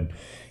said,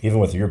 even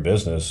with your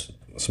business,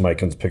 somebody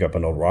comes pick up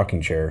an old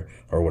rocking chair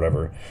or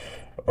whatever,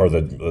 or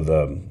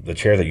the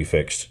chair that you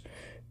fixed.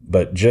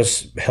 But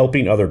just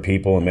helping other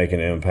people and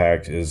making an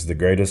impact is the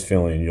greatest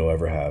feeling you'll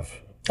ever have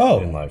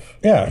in life.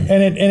 Yeah,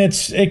 and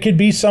it could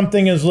be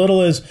something as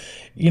little as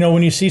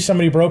when you see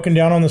somebody broken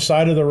down on the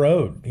side of the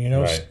road,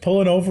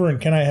 pulling over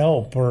and can I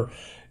help, or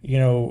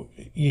you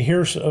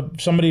hear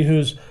somebody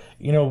who's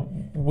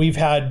we've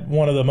had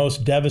one of the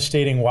most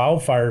devastating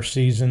wildfire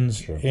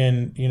seasons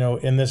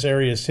in this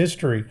area's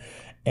history.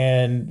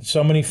 And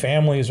so many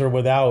families are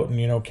without,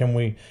 and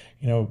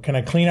can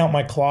I clean out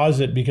my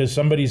closet because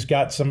somebody's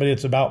got somebody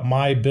that's about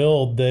my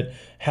build that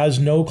has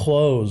no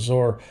clothes,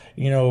 or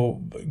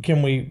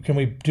can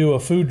we do a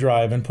food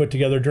drive and put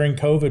together during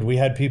COVID? We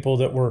had people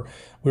that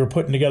we were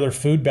putting together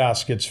food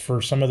baskets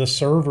for some of the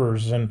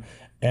servers and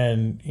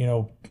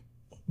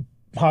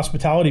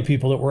hospitality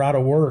people that were out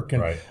of work.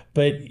 And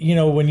but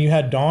when you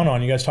had Dawn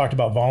on, you guys talked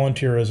about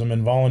volunteerism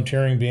and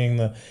volunteering being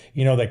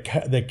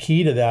the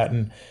key to that.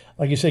 And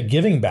like you said,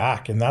 giving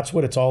back, and that's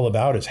what it's all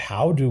about, is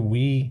how do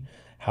we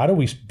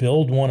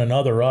build one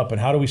another up,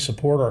 and how do we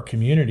support our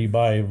community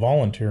by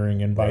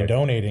volunteering and by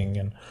donating,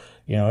 and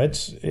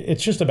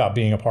it's just about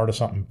being a part of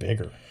something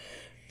bigger.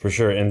 For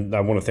sure. And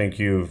I want to thank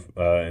you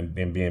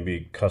and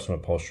B&B Custom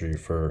Upholstery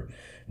for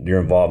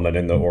your involvement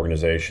in the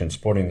organization,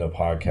 supporting the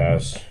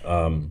podcast.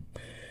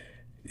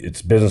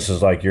 It's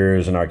businesses like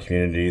yours in our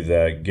community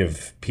that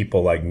give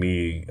people like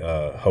me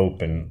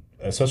hope, and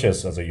especially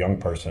as a young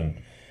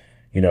person,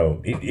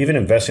 even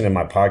investing in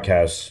my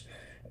podcast.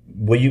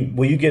 Will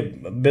you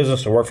get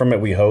business to work from it?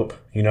 We hope.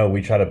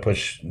 We try to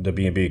push the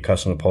B&B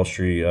Custom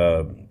Upholstery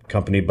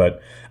company,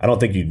 but I don't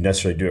think you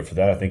necessarily do it for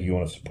that. I think you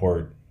want to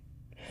support.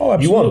 Oh,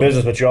 absolutely. You want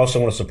business, but you also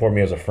want to support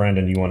me as a friend,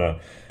 and you want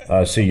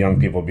to see young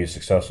people be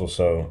successful.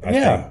 So I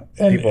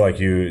think people like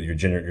you, your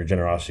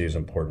generosity is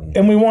important.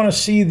 And we want to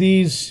see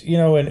these,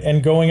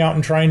 and going out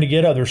and trying to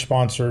get other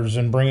sponsors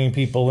and bringing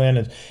people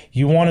in.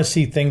 You want to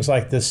see things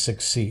like this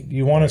succeed.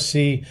 You want to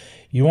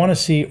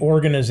see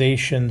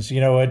organizations.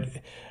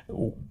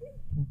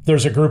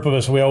 There's a group of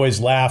us, we always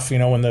laugh,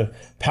 when the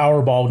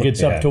Powerball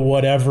gets up to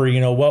whatever,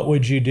 what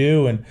would you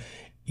do? And,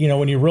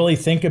 when you really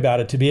think about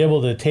it, to be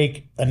able to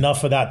take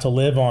enough of that to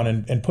live on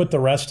and put the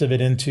rest of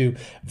it into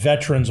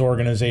veterans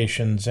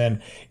organizations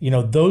and,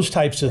 those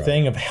types of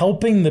thing of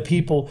helping the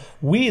people.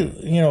 We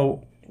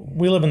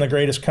live in the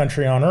greatest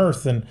country on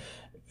earth, and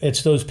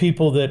It's those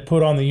people that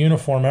put on the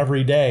uniform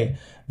every day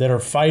that are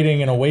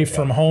fighting and away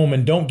from home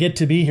and don't get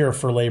to be here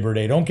for Labor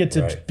Day, don't get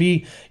to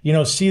be,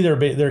 see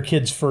their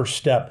kids' first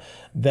step.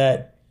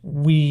 They're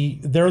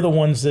the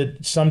ones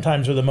that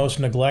sometimes are the most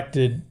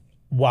neglected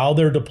while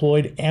they're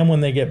deployed and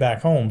when they get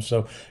back home.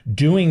 So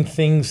doing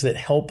things that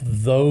help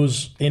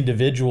those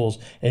individuals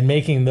and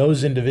making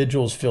those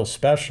individuals feel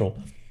special,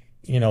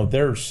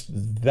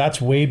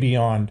 that's way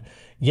beyond.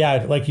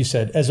 Yeah, like you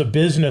said, as a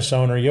business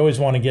owner, you always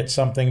want to get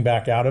something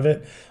back out of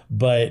it,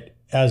 but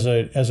as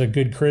a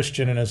good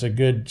Christian and as a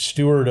good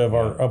steward of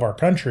our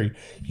country,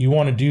 you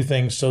want to do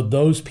things so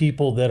those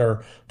people that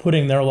are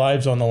putting their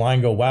lives on the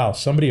line go, wow,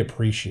 somebody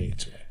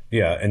appreciates it.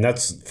 Yeah, and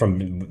that's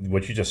from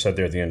what you just said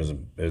there at the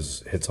end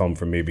is hits home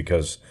for me,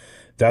 because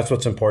that's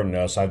what's important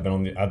to us. I've been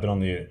on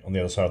the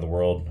other side of the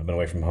world. I've been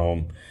away from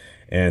home,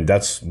 and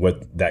that's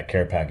what that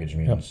care package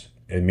means.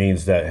 Yep. It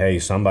means that, hey,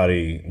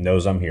 somebody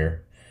knows I'm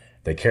here.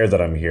 They care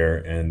that I'm here,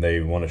 and they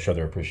want to show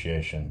their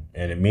appreciation.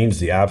 And it means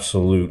the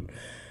absolute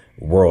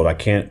world. I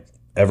can't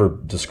ever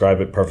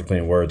describe it perfectly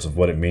in words of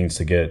what it means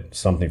to get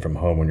something from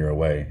home when you're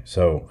away.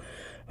 So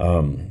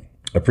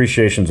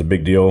appreciation is a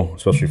big deal,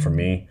 especially for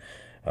me.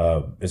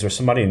 Is there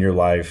somebody in your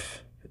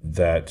life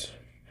that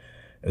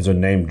is a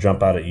name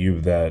jump out at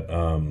you that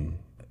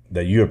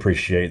that you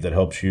appreciate, that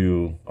helps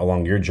you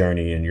along your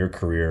journey in your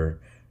career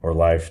or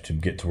life to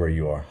get to where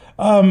you are?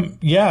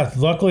 Yeah,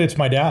 luckily it's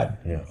my dad.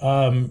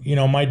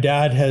 Yeah. My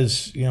dad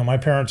has, my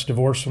parents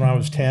divorced when I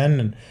was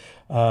 10,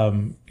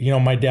 and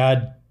my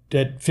dad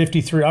at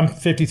 53, I'm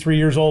 53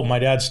 years old. My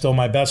dad's still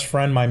my best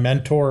friend, my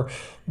mentor.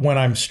 When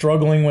I'm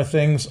struggling with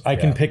things, I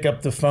can pick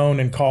up the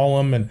phone and call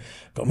him and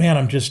go, man,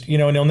 I'm just,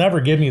 and he'll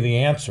never give me the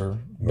answer,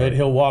 but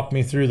he'll walk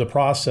me through the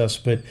process.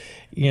 But,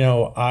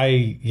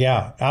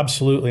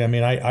 absolutely. I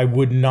mean, I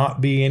would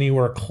not be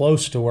anywhere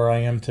close to where I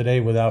am today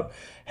without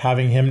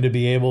having him to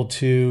be able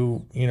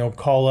to,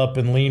 call up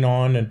and lean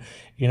on. And,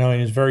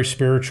 and he's very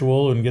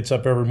spiritual and gets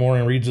up every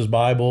morning, reads his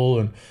Bible,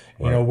 and,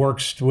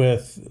 works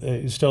with,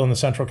 he's still in the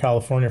Central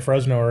California,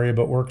 Fresno area,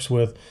 but works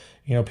with,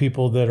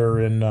 people that are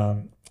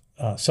in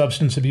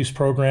substance abuse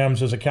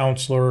programs as a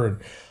counselor.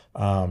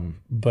 And,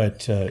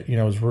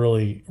 is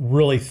really,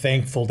 really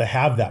thankful to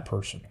have that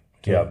person.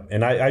 Yeah.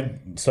 And I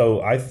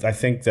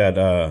think that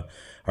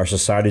our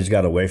society's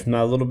got away from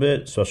that a little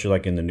bit, especially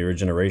like in the newer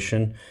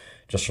generation,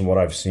 just from what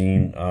I've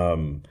seen.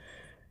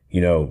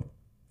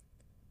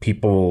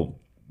 People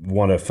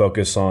want to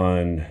focus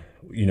on,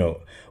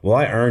 well,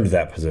 I earned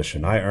that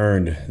position. I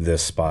earned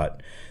this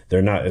spot.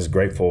 They're not as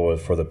grateful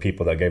for the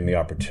people that gave them the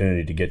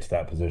opportunity to get to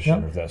that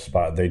position or that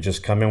spot. They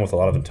just come in with a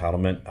lot of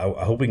entitlement.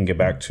 I hope we can get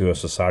back to a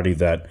society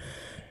that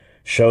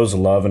shows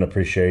love and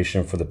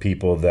appreciation for the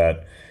people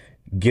that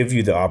give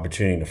you the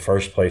opportunity in the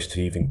first place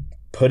to even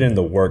put in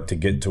the work to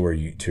get to where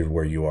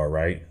you are,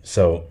 right?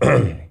 So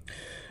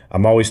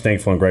I'm always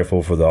thankful and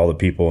grateful for all the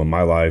people in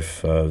my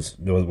life,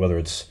 whether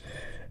it's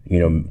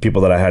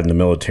people that I had in the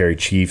military,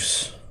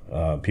 chiefs,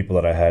 people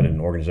that I had in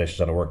organizations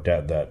that I worked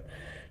at that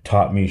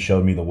taught me,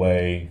 showed me the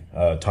way,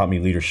 taught me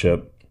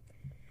leadership.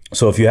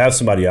 So if you have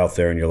somebody out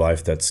there in your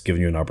life that's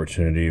given you an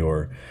opportunity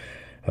or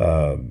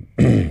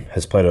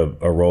has played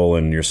a role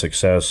in your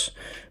success,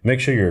 make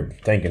sure you're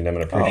thanking them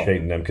and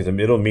appreciating them, because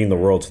it'll mean the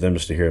world to them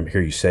just to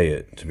hear you say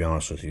it, to be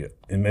honest with you,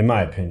 in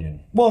my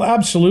opinion. Well,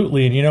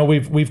 absolutely. And,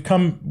 we've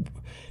come,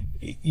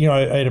 I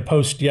had a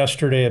post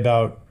yesterday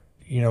about,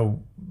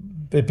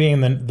 it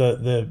being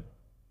the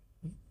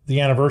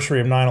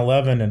anniversary of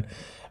 9/11 and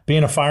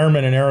being a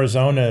fireman in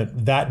Arizona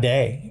that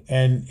day,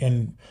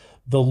 and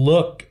the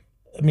look.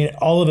 I mean,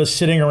 all of us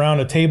sitting around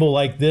a table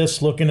like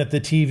this, looking at the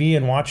TV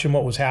and watching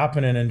what was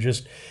happening, and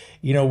just,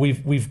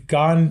 we've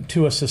gone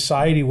to a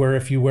society where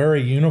if you wear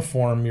a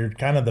uniform, you're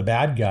kind of the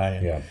bad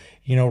guy,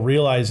 and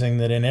realizing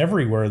that in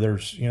everywhere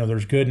there's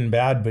good and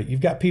bad, but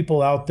you've got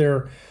people out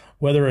there,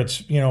 whether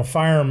it's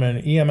firemen,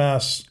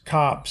 EMS,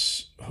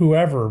 cops,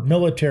 whoever,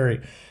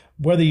 military.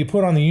 Whether you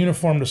put on the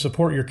uniform to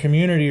support your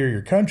community or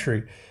your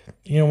country,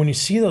 when you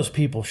see those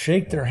people,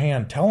 shake their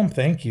hand, tell them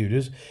thank you.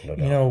 Just,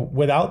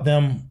 without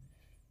them,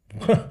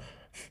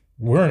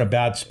 we're in a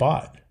bad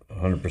spot.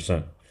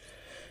 100%.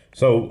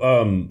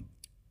 So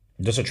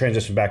just to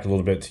transition back a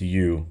little bit to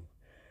you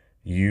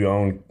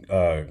own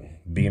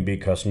B&B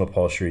Custom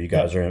Upholstery. You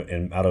guys are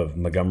out of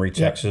Montgomery,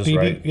 Texas,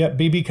 right? Yeah,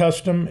 BB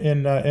Custom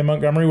in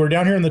Montgomery. We're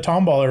down here in the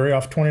Tomball area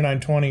off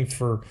 2920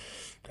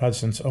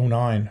 since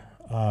 2009.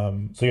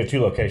 So you have two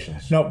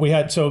locations. No,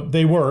 so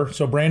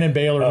Brandon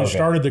Baylor, who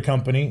started the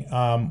company,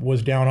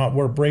 was down on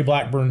where Bray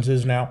Blackburn's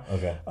is now.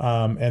 Okay.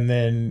 And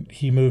then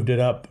he moved it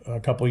up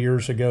a couple of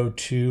years ago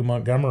to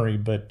Montgomery.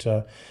 But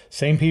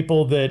same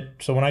people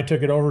so when I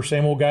took it over,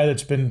 same old guy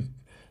that's been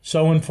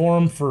sewing for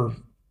him for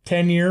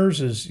 10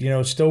 years is,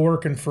 still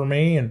working for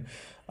me. And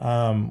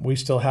We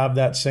still have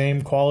that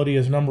same quality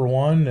as number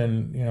one,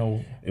 and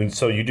And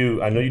so you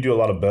do. I know you do a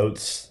lot of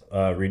boats. You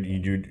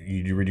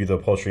redo the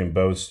upholstery in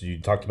boats. You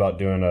talked about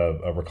doing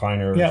a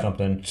recliner or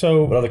something.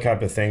 So what other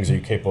type of things are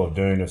you capable of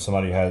doing if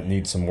somebody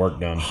needs some work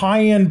done?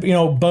 High end,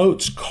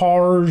 boats,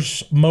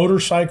 cars,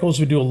 motorcycles.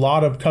 We do a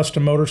lot of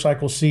custom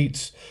motorcycle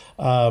seats.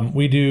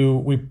 We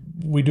do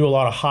a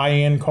lot of high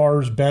end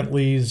cars,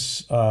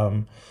 Bentleys.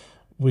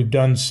 We've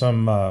done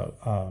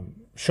some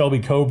Shelby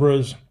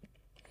Cobras.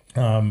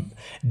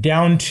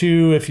 Down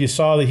to, if you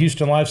saw the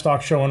Houston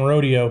Livestock Show and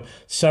Rodeo,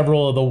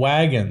 several of the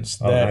wagons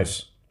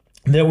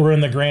that were in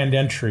the grand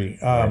entry.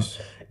 Nice.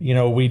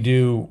 We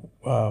do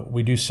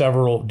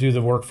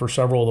the work for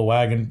several of the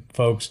wagon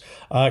folks.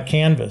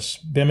 Canvas,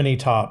 bimini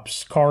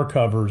tops, car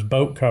covers,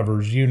 boat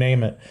covers, you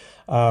name it.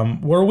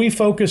 Where we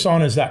focus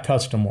on is that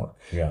custom work.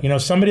 Yeah.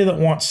 Somebody that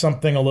wants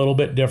something a little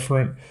bit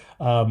different.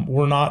 We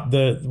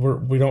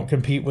don't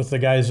compete with the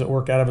guys that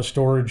work out of a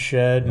storage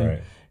shed. And,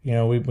 right.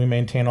 We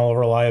maintain all of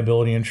our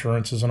liability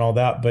insurances and all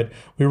that, but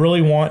we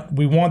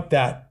want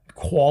that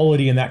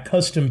quality and that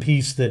custom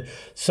piece that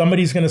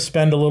somebody's going to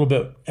spend a little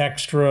bit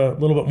extra, a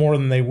little bit more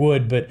than they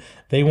would, but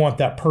they want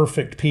that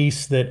perfect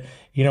piece that,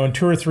 in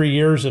 2 or 3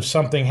 years, if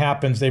something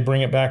happens, they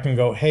bring it back and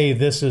go, hey,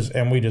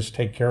 and we just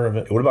take care of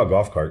it. What about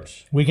golf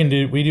carts? We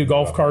do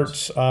golf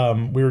carts.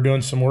 We were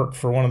doing some work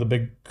for one of the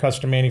big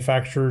custom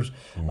manufacturers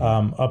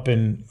up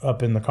in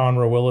the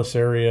Conroe Willis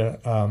area.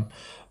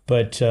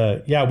 But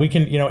we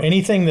can,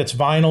 anything that's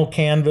vinyl,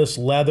 canvas,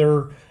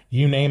 leather,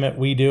 you name it,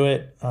 we do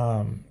it.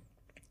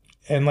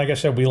 And like I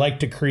said, we like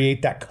to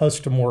create that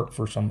custom work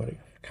for somebody.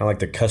 Kind of like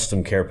the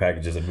custom care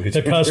packages.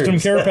 The custom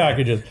care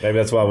packages. Maybe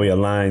that's why we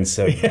align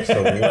so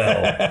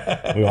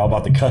well. We're all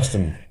about the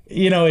custom.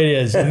 It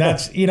is. And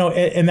that's,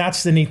 and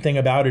that's the neat thing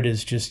about it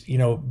is just,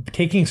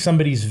 taking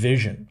somebody's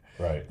vision.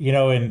 Right.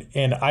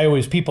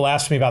 And people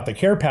ask me about the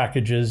care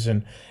packages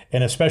and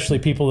especially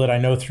people that I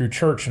know through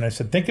church. And I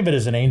said, think of it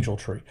as an angel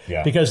tree.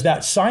 Yeah. Because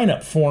that sign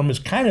up form is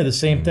kind of the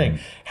same thing.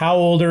 How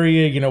old are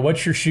you?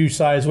 What's your shoe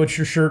size? What's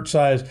your shirt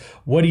size?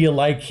 What do you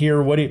like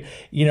here? What do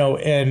you,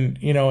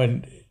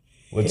 and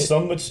what's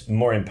so much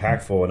more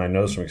impactful, and I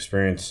know this from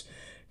experience,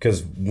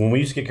 because when we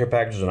used to get care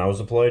packages when I was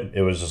deployed,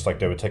 it was just like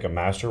they would take a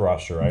master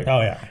roster, right?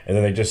 Oh, yeah. And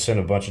then they just send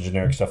a bunch of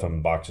generic stuff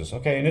in boxes.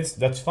 Okay, and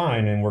that's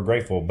fine, and we're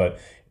grateful, but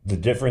the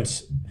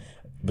difference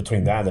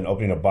between that and then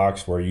opening a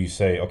box where you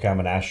say, okay,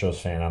 I'm an Astros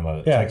fan, I'm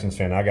a Texans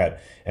fan, I got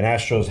an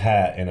Astros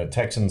hat and a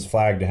Texans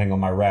flag to hang on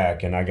my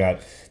rack, and I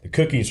got the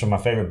cookies from my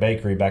favorite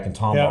bakery back in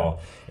Tomball.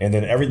 And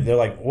then they're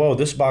like, whoa,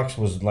 this box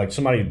was like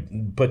somebody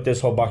put this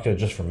whole box together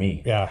just for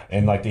me. Yeah.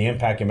 And like the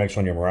impact it makes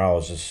on your morale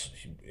is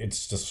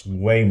just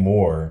way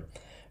more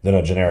than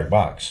a generic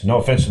box. No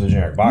offense to the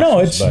generic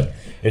boxes, but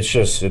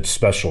it's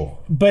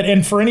special.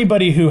 And for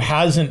anybody who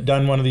hasn't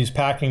done one of these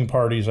packing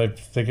parties, I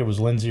think it was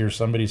Lindsay or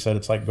somebody said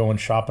it's like going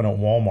shopping at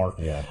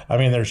Walmart. Yeah. I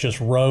mean, there's just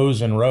rows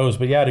and rows.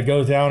 But to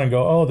go down and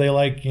go, oh, they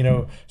like,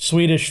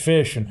 Swedish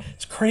fish. And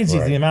it's crazy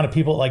the amount of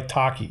people that like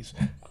Takis.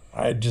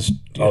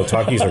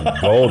 Takis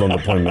are gold on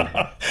deployment.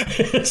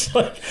 It's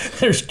like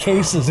there's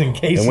cases and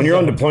cases. And when you're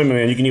on deployment,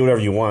 man, you can eat whatever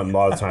you want a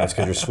lot of times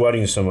because you're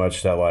sweating so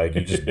much that like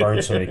you just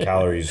burn so many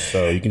calories.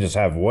 So you can just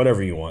have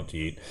whatever you want to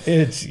eat.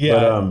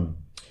 But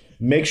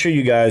make sure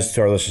you guys,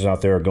 to our listeners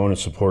out there, are going and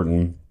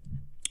supporting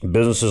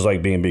businesses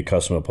like B&B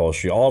Custom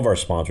Upholstery. All of our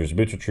sponsors,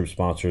 Boots of Troop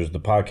sponsors,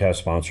 the podcast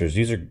sponsors.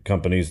 These are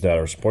companies that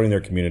are supporting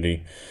their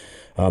community.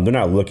 They're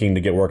not looking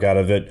to get work out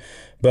of it,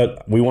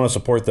 but we want to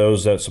support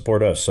those that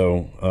support us.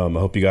 So I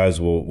hope you guys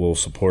will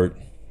support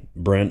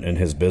Brent and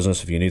his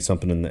business if you need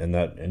something in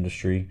that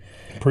industry.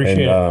 Appreciate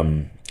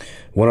it.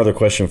 One other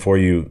question for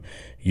you.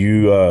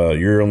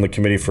 You're on the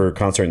committee for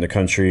Concert in the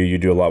Country. You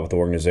do a lot with the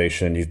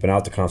organization. You've been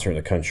out to Concert in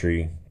the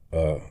Country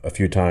a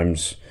few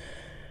times.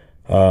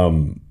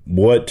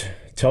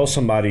 Tell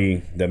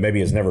somebody that maybe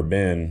has never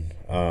been,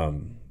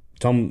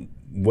 tell them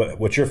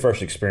what your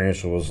first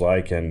experience was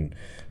like, and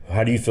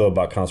how do you feel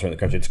about Concert in the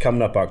Country? It's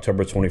coming up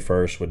October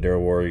 21st with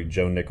Daryl Worry,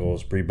 Joe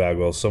Nichols, Bree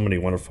Bagwell, so many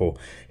wonderful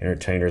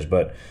entertainers.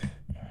 But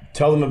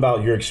tell them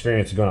about your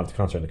experience going out to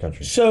Concert in the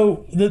Country.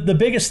 So the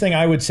biggest thing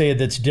I would say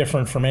that's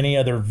different from any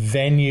other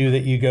venue that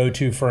you go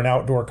to for an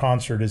outdoor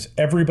concert is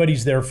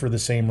everybody's there for the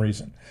same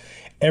reason.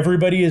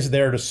 Everybody is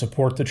there to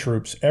support the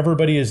troops.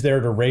 Everybody is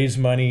there to raise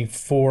money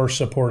for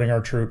supporting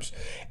our troops.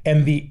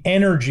 And the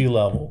energy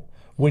level,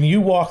 when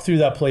you walk through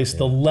that place,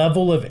 the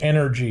level of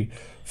energy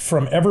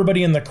from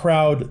everybody in the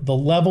crowd, the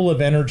level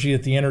of energy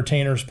that the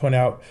entertainers put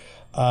out,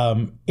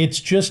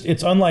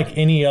 it's unlike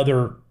any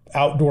other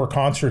outdoor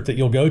concert that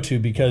you'll go to,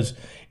 because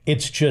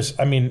it's just,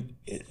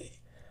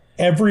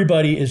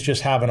 everybody is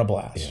just having a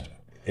blast. Yeah.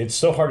 It's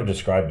so hard to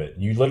describe it.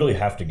 You literally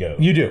have to go.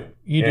 You do.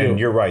 And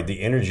you're right,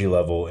 the energy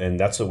level, and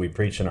that's what we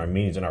preach in our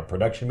meetings, in our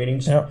production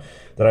meetings that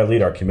I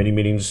lead, our committee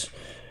meetings.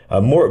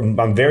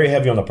 I'm very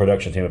heavy on the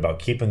production team about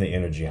keeping the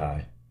energy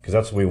high, because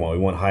that's what we want.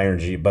 We want high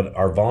energy, but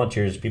our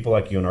volunteers, people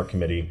like you in our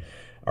committee,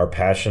 are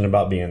passionate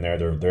about being there.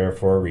 They're there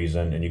for a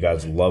reason, and you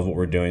guys love what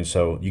we're doing.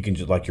 So you can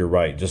just, like, you're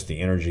right, just the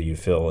energy you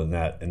feel in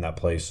that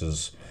place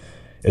is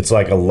it's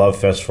like a love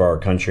fest for our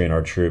country and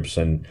our troops,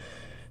 and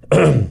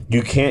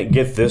you can't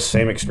get this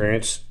same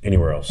experience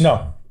anywhere else.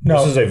 No.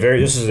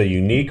 This is a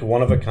unique,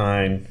 one of a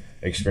kind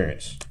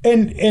experience.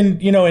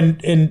 And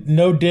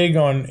no dig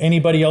on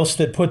anybody else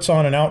that puts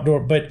on an outdoor,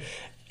 but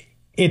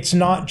it's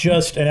not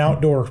just an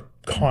outdoor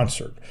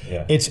concert.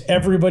 Yeah. It's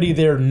everybody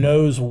there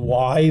knows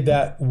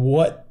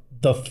what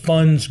the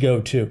funds go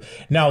to.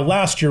 Now,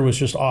 last year was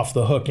just off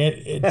the hook.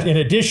 In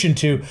addition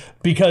to,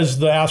 because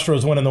the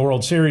Astros winning the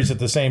World Series at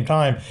the same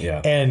time,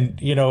 and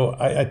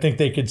I think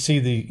they could see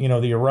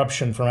the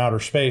eruption from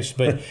outer space.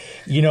 But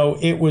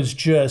it was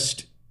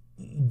just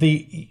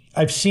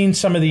I've seen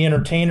some of the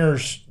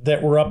entertainers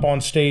that were up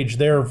on stage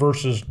there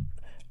versus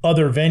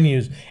other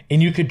venues,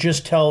 and you could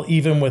just tell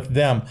even with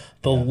them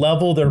the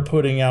level they're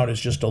putting out is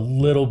just a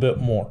little bit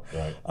more.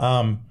 Right.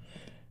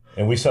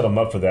 And we set them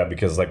up for that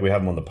because, like, we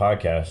have them on the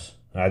podcast.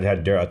 I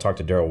talked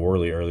to Daryl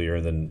Worley earlier,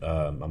 and then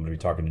I'm going to be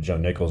talking to Joe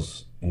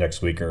Nichols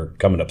next week or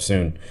coming up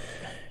soon.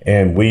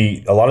 And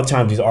a lot of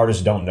times these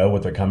artists don't know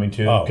what they're coming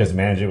to because the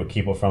manager would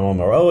keep it from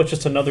them, or it's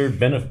just another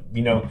benefit.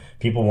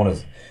 People want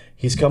to.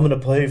 He's coming to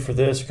play for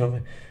this.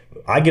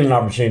 I get an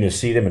opportunity to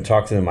see them and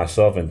talk to them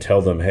myself and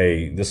tell them,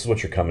 hey, this is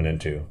what you're coming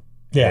into.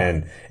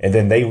 Yeah. And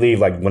then they leave.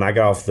 Like when I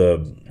got off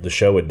the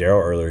show with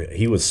Daryl earlier,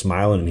 he was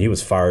smiling and he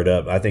was fired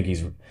up. I think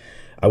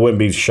I wouldn't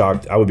be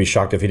shocked. I would be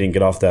shocked if he didn't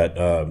get off that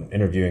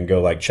interview and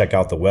go check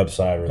out the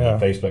website or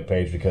the Facebook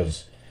page,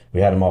 because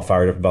we had him all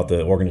fired up about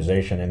the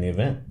organization and the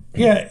event.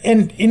 Yeah,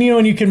 and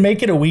you can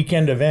make it a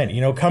weekend event.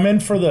 Come in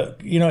for the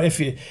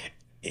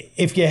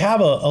if you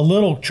have a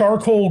little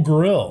charcoal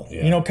grill,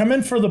 come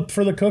in for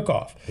the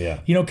cook-off. Yeah.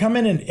 Come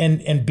in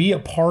and be a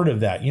part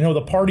of that.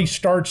 The party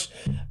starts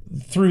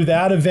through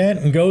that event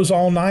and goes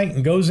all night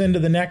and goes into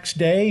the next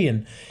day,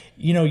 and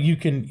you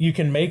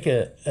can make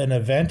an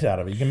event out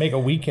of it. You can make a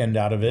weekend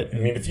out of it. I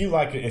mean, if you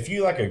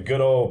like a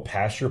good old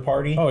pasture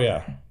party,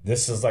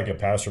 this is like a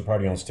pasture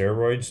party on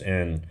steroids,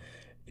 and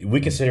we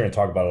can sit here and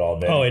talk about it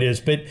all day. Oh, it is,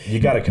 but you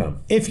got to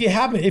come. If you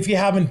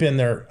haven't been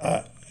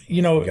there,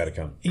 you got to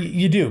come.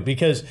 You do,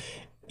 because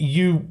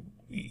you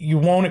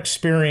won't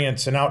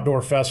experience an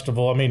outdoor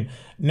festival. I mean,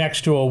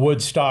 next to a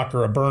Woodstock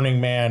or a Burning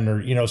Man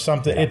or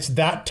something. Yeah. It's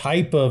that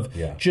type of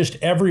just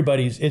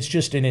everybody's. It's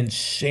just an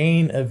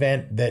insane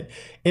event that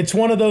it's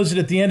one of those that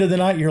at the end of the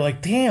night you're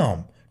like,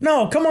 damn.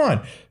 No, come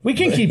on. We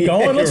can keep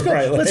going. Let's go.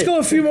 Right. Let's go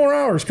a few more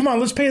hours. Come on.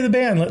 Let's pay the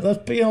band.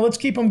 Let's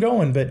keep them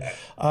going. But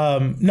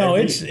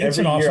it's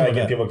an awesome year I event.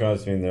 get people coming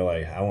to me and they're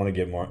like, I want to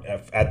get more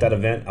at that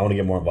event. I want to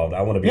get more involved.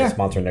 I want to be a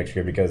sponsor next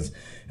year, because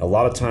a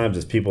lot of times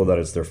it's people that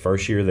it's their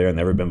first year there and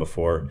never been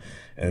before,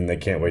 and they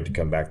can't wait to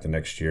come back the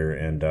next year.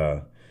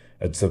 And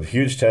it's a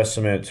huge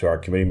testament to our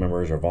committee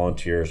members, our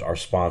volunteers, our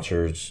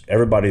sponsors,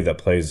 everybody that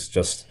plays,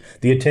 just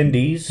the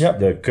attendees,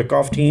 the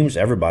cook-off teams,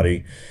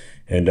 everybody.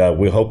 And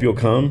we hope you'll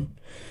come.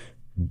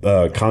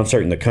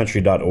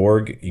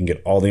 Concertinthecountry.org. You can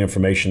get all the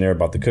information there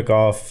about the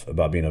cook-off,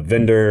 about being a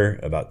vendor,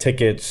 about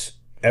tickets,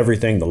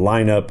 everything, the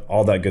lineup,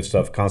 all that good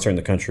stuff.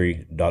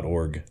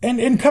 Concertinthecountry.org.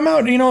 And come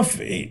out,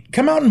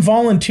 come out and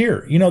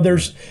volunteer.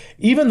 There's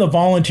even the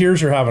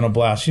volunteers are having a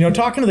blast.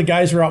 Talking to the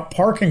guys who are out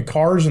parking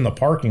cars in the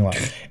parking lot.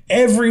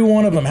 Every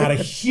one of them had a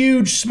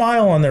huge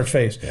smile on their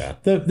face. Yeah.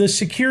 The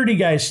security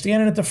guys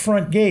standing at the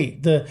front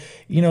gate, the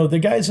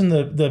guys in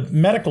the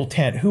medical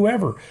tent,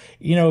 whoever,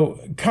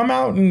 come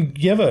out and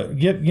give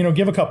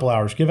a couple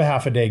hours, give a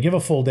half a day, give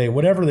a full day,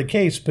 whatever the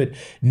case, but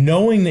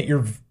knowing that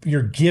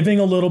you're giving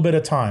a little bit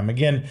of time.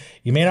 Again,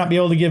 you may not be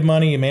able to give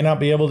money, you may not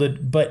be able to,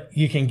 but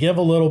you can give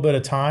a little bit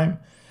of time,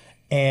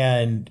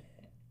 and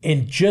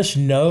just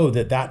know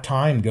that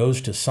time goes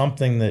to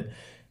something that,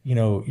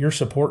 you're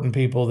supporting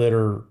people that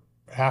are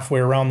halfway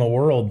around the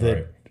world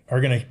that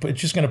are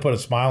it's just going to put a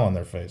smile on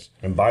their face.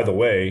 And by the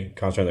way,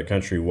 Concert in the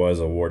Country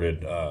was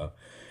awarded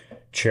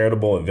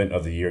Charitable Event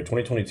of the Year,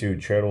 2022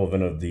 Charitable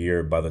Event of the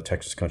Year by the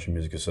Texas Country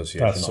Music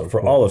Association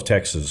for all of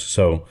Texas.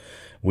 So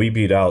we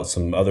beat out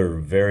some other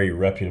very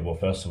reputable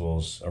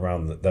festivals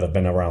that have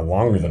been around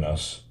longer than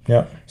us.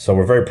 Yeah. So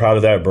we're very proud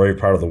of that, very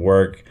proud of the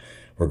work.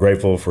 We're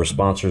grateful for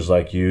sponsors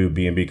like you,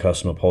 B&B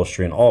Custom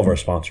Upholstery, and all of our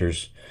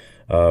sponsors.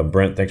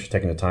 Brent, thanks for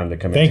taking the time to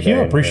come in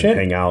today. Appreciate it.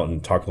 Hang out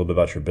and talk a little bit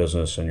about your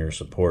business and your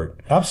support.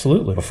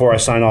 Absolutely. Before I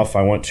sign off,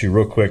 I want to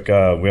real quick,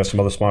 we have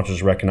some other sponsors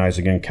to recognize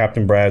again.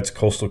 Captain Brad's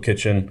Coastal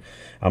Kitchen.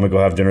 I'm going to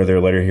go have dinner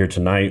there later here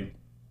tonight.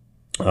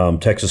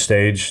 Texas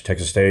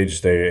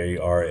Stage, they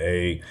are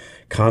a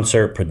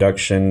concert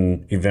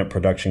production, event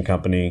production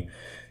company.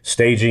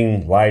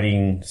 Staging,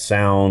 lighting,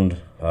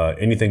 sound,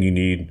 anything you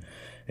need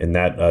in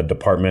that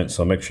department.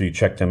 So make sure you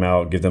check them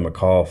out, give them a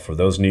call for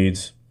those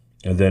needs.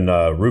 And then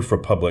Roof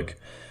Republic,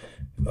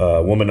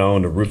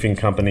 woman-owned roofing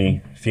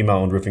company,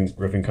 female-owned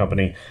roofing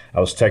company. I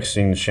was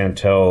texting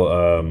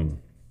Chantel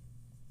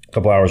a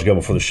couple hours ago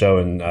before the show,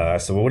 and I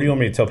said, well, what do you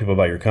want me to tell people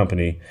about your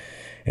company?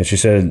 And she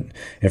said,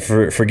 and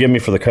forgive me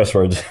for the cuss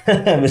words,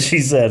 but she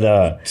said,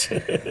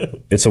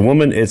 it's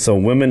a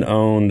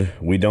women-owned,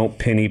 we don't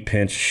penny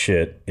pinch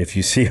shit. If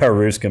you see our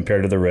roofs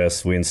compared to the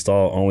rest, we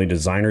install only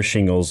designer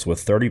shingles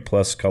with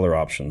 30-plus color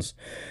options.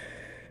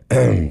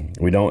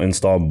 We don't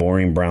install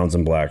boring browns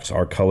and blacks.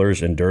 Our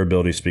colors and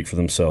durability speak for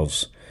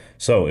themselves.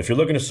 So if you're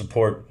looking to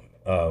support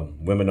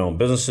women-owned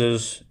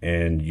businesses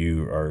and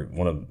you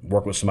want to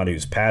work with somebody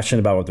who's passionate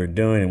about what they're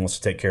doing and wants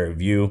to take care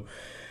of you,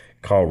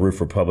 call Roof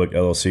Republic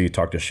LLC.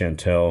 Talk to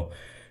Chantel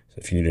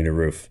if you need a new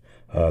roof.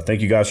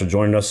 Thank you guys for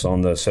joining us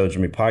on the Sailor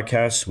Jimmy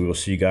podcast. We will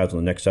see you guys on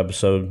the next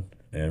episode.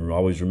 And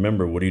always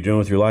remember, what are you doing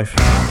with your life?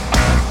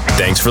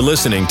 Thanks for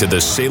listening to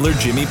the Sailor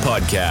Jimmy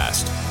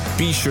podcast.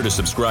 Be sure to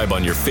subscribe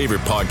on your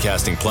favorite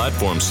podcasting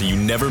platform so you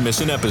never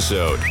miss an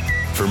episode.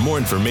 For more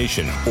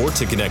information or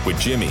to connect with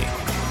Jimmy,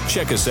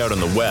 check us out on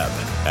the web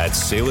at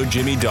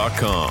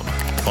SailorJimmy.com,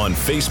 on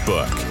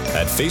Facebook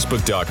at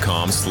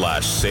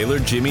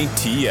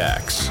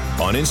Facebook.com/SailorJimmyTX,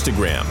 on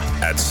Instagram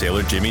at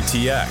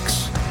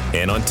SailorJimmyTX,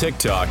 and on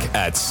TikTok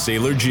at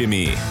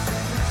SailorJimmy.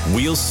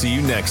 We'll see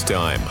you next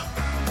time.